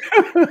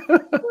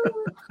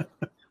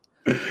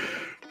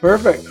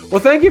 Perfect.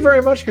 Well, thank you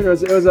very much, Karina.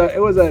 It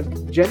was a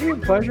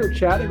genuine pleasure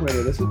chatting with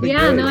you. This has been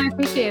great. No, I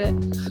appreciate it.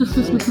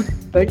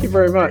 Thank you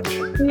very much.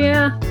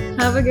 Yeah.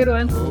 Have a good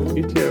one.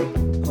 You too.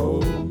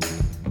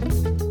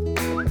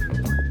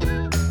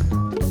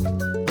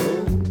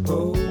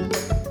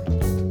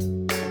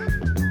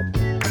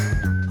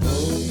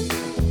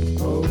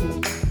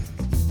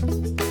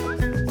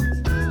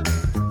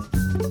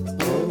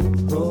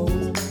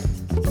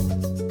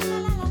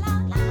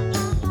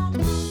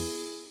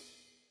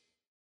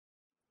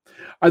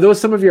 Are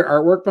those some of your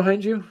artwork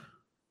behind you?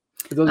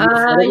 Are those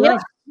yeah.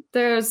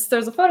 There's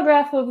a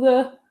photograph of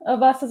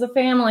us as a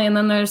family, and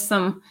then let's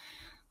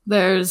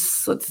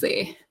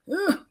see.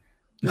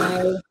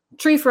 My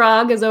tree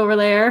frog is over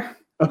there.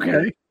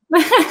 Okay.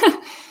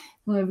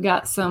 We've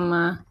got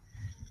the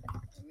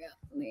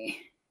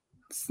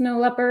snow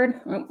leopard.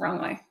 Oh,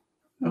 wrong way.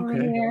 Over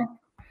okay. There.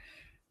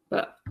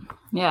 But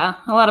yeah,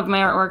 a lot of my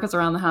artwork is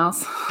around the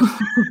house.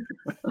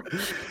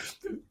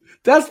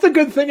 That's the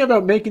good thing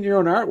about making your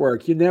own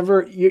artwork. You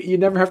never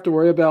have to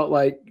worry about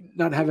like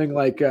not having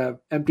like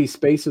empty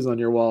spaces on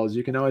your walls.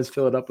 You can always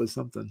fill it up with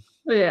something.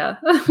 Yeah.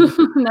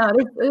 No,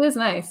 it is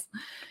nice.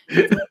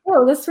 Like,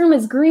 oh, this room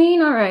is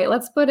green. All right,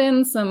 let's put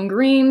in some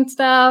green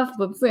stuff.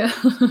 The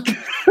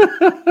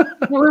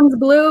room's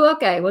blue.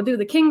 Okay, we'll do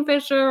the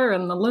kingfisher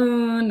and the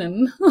loon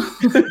and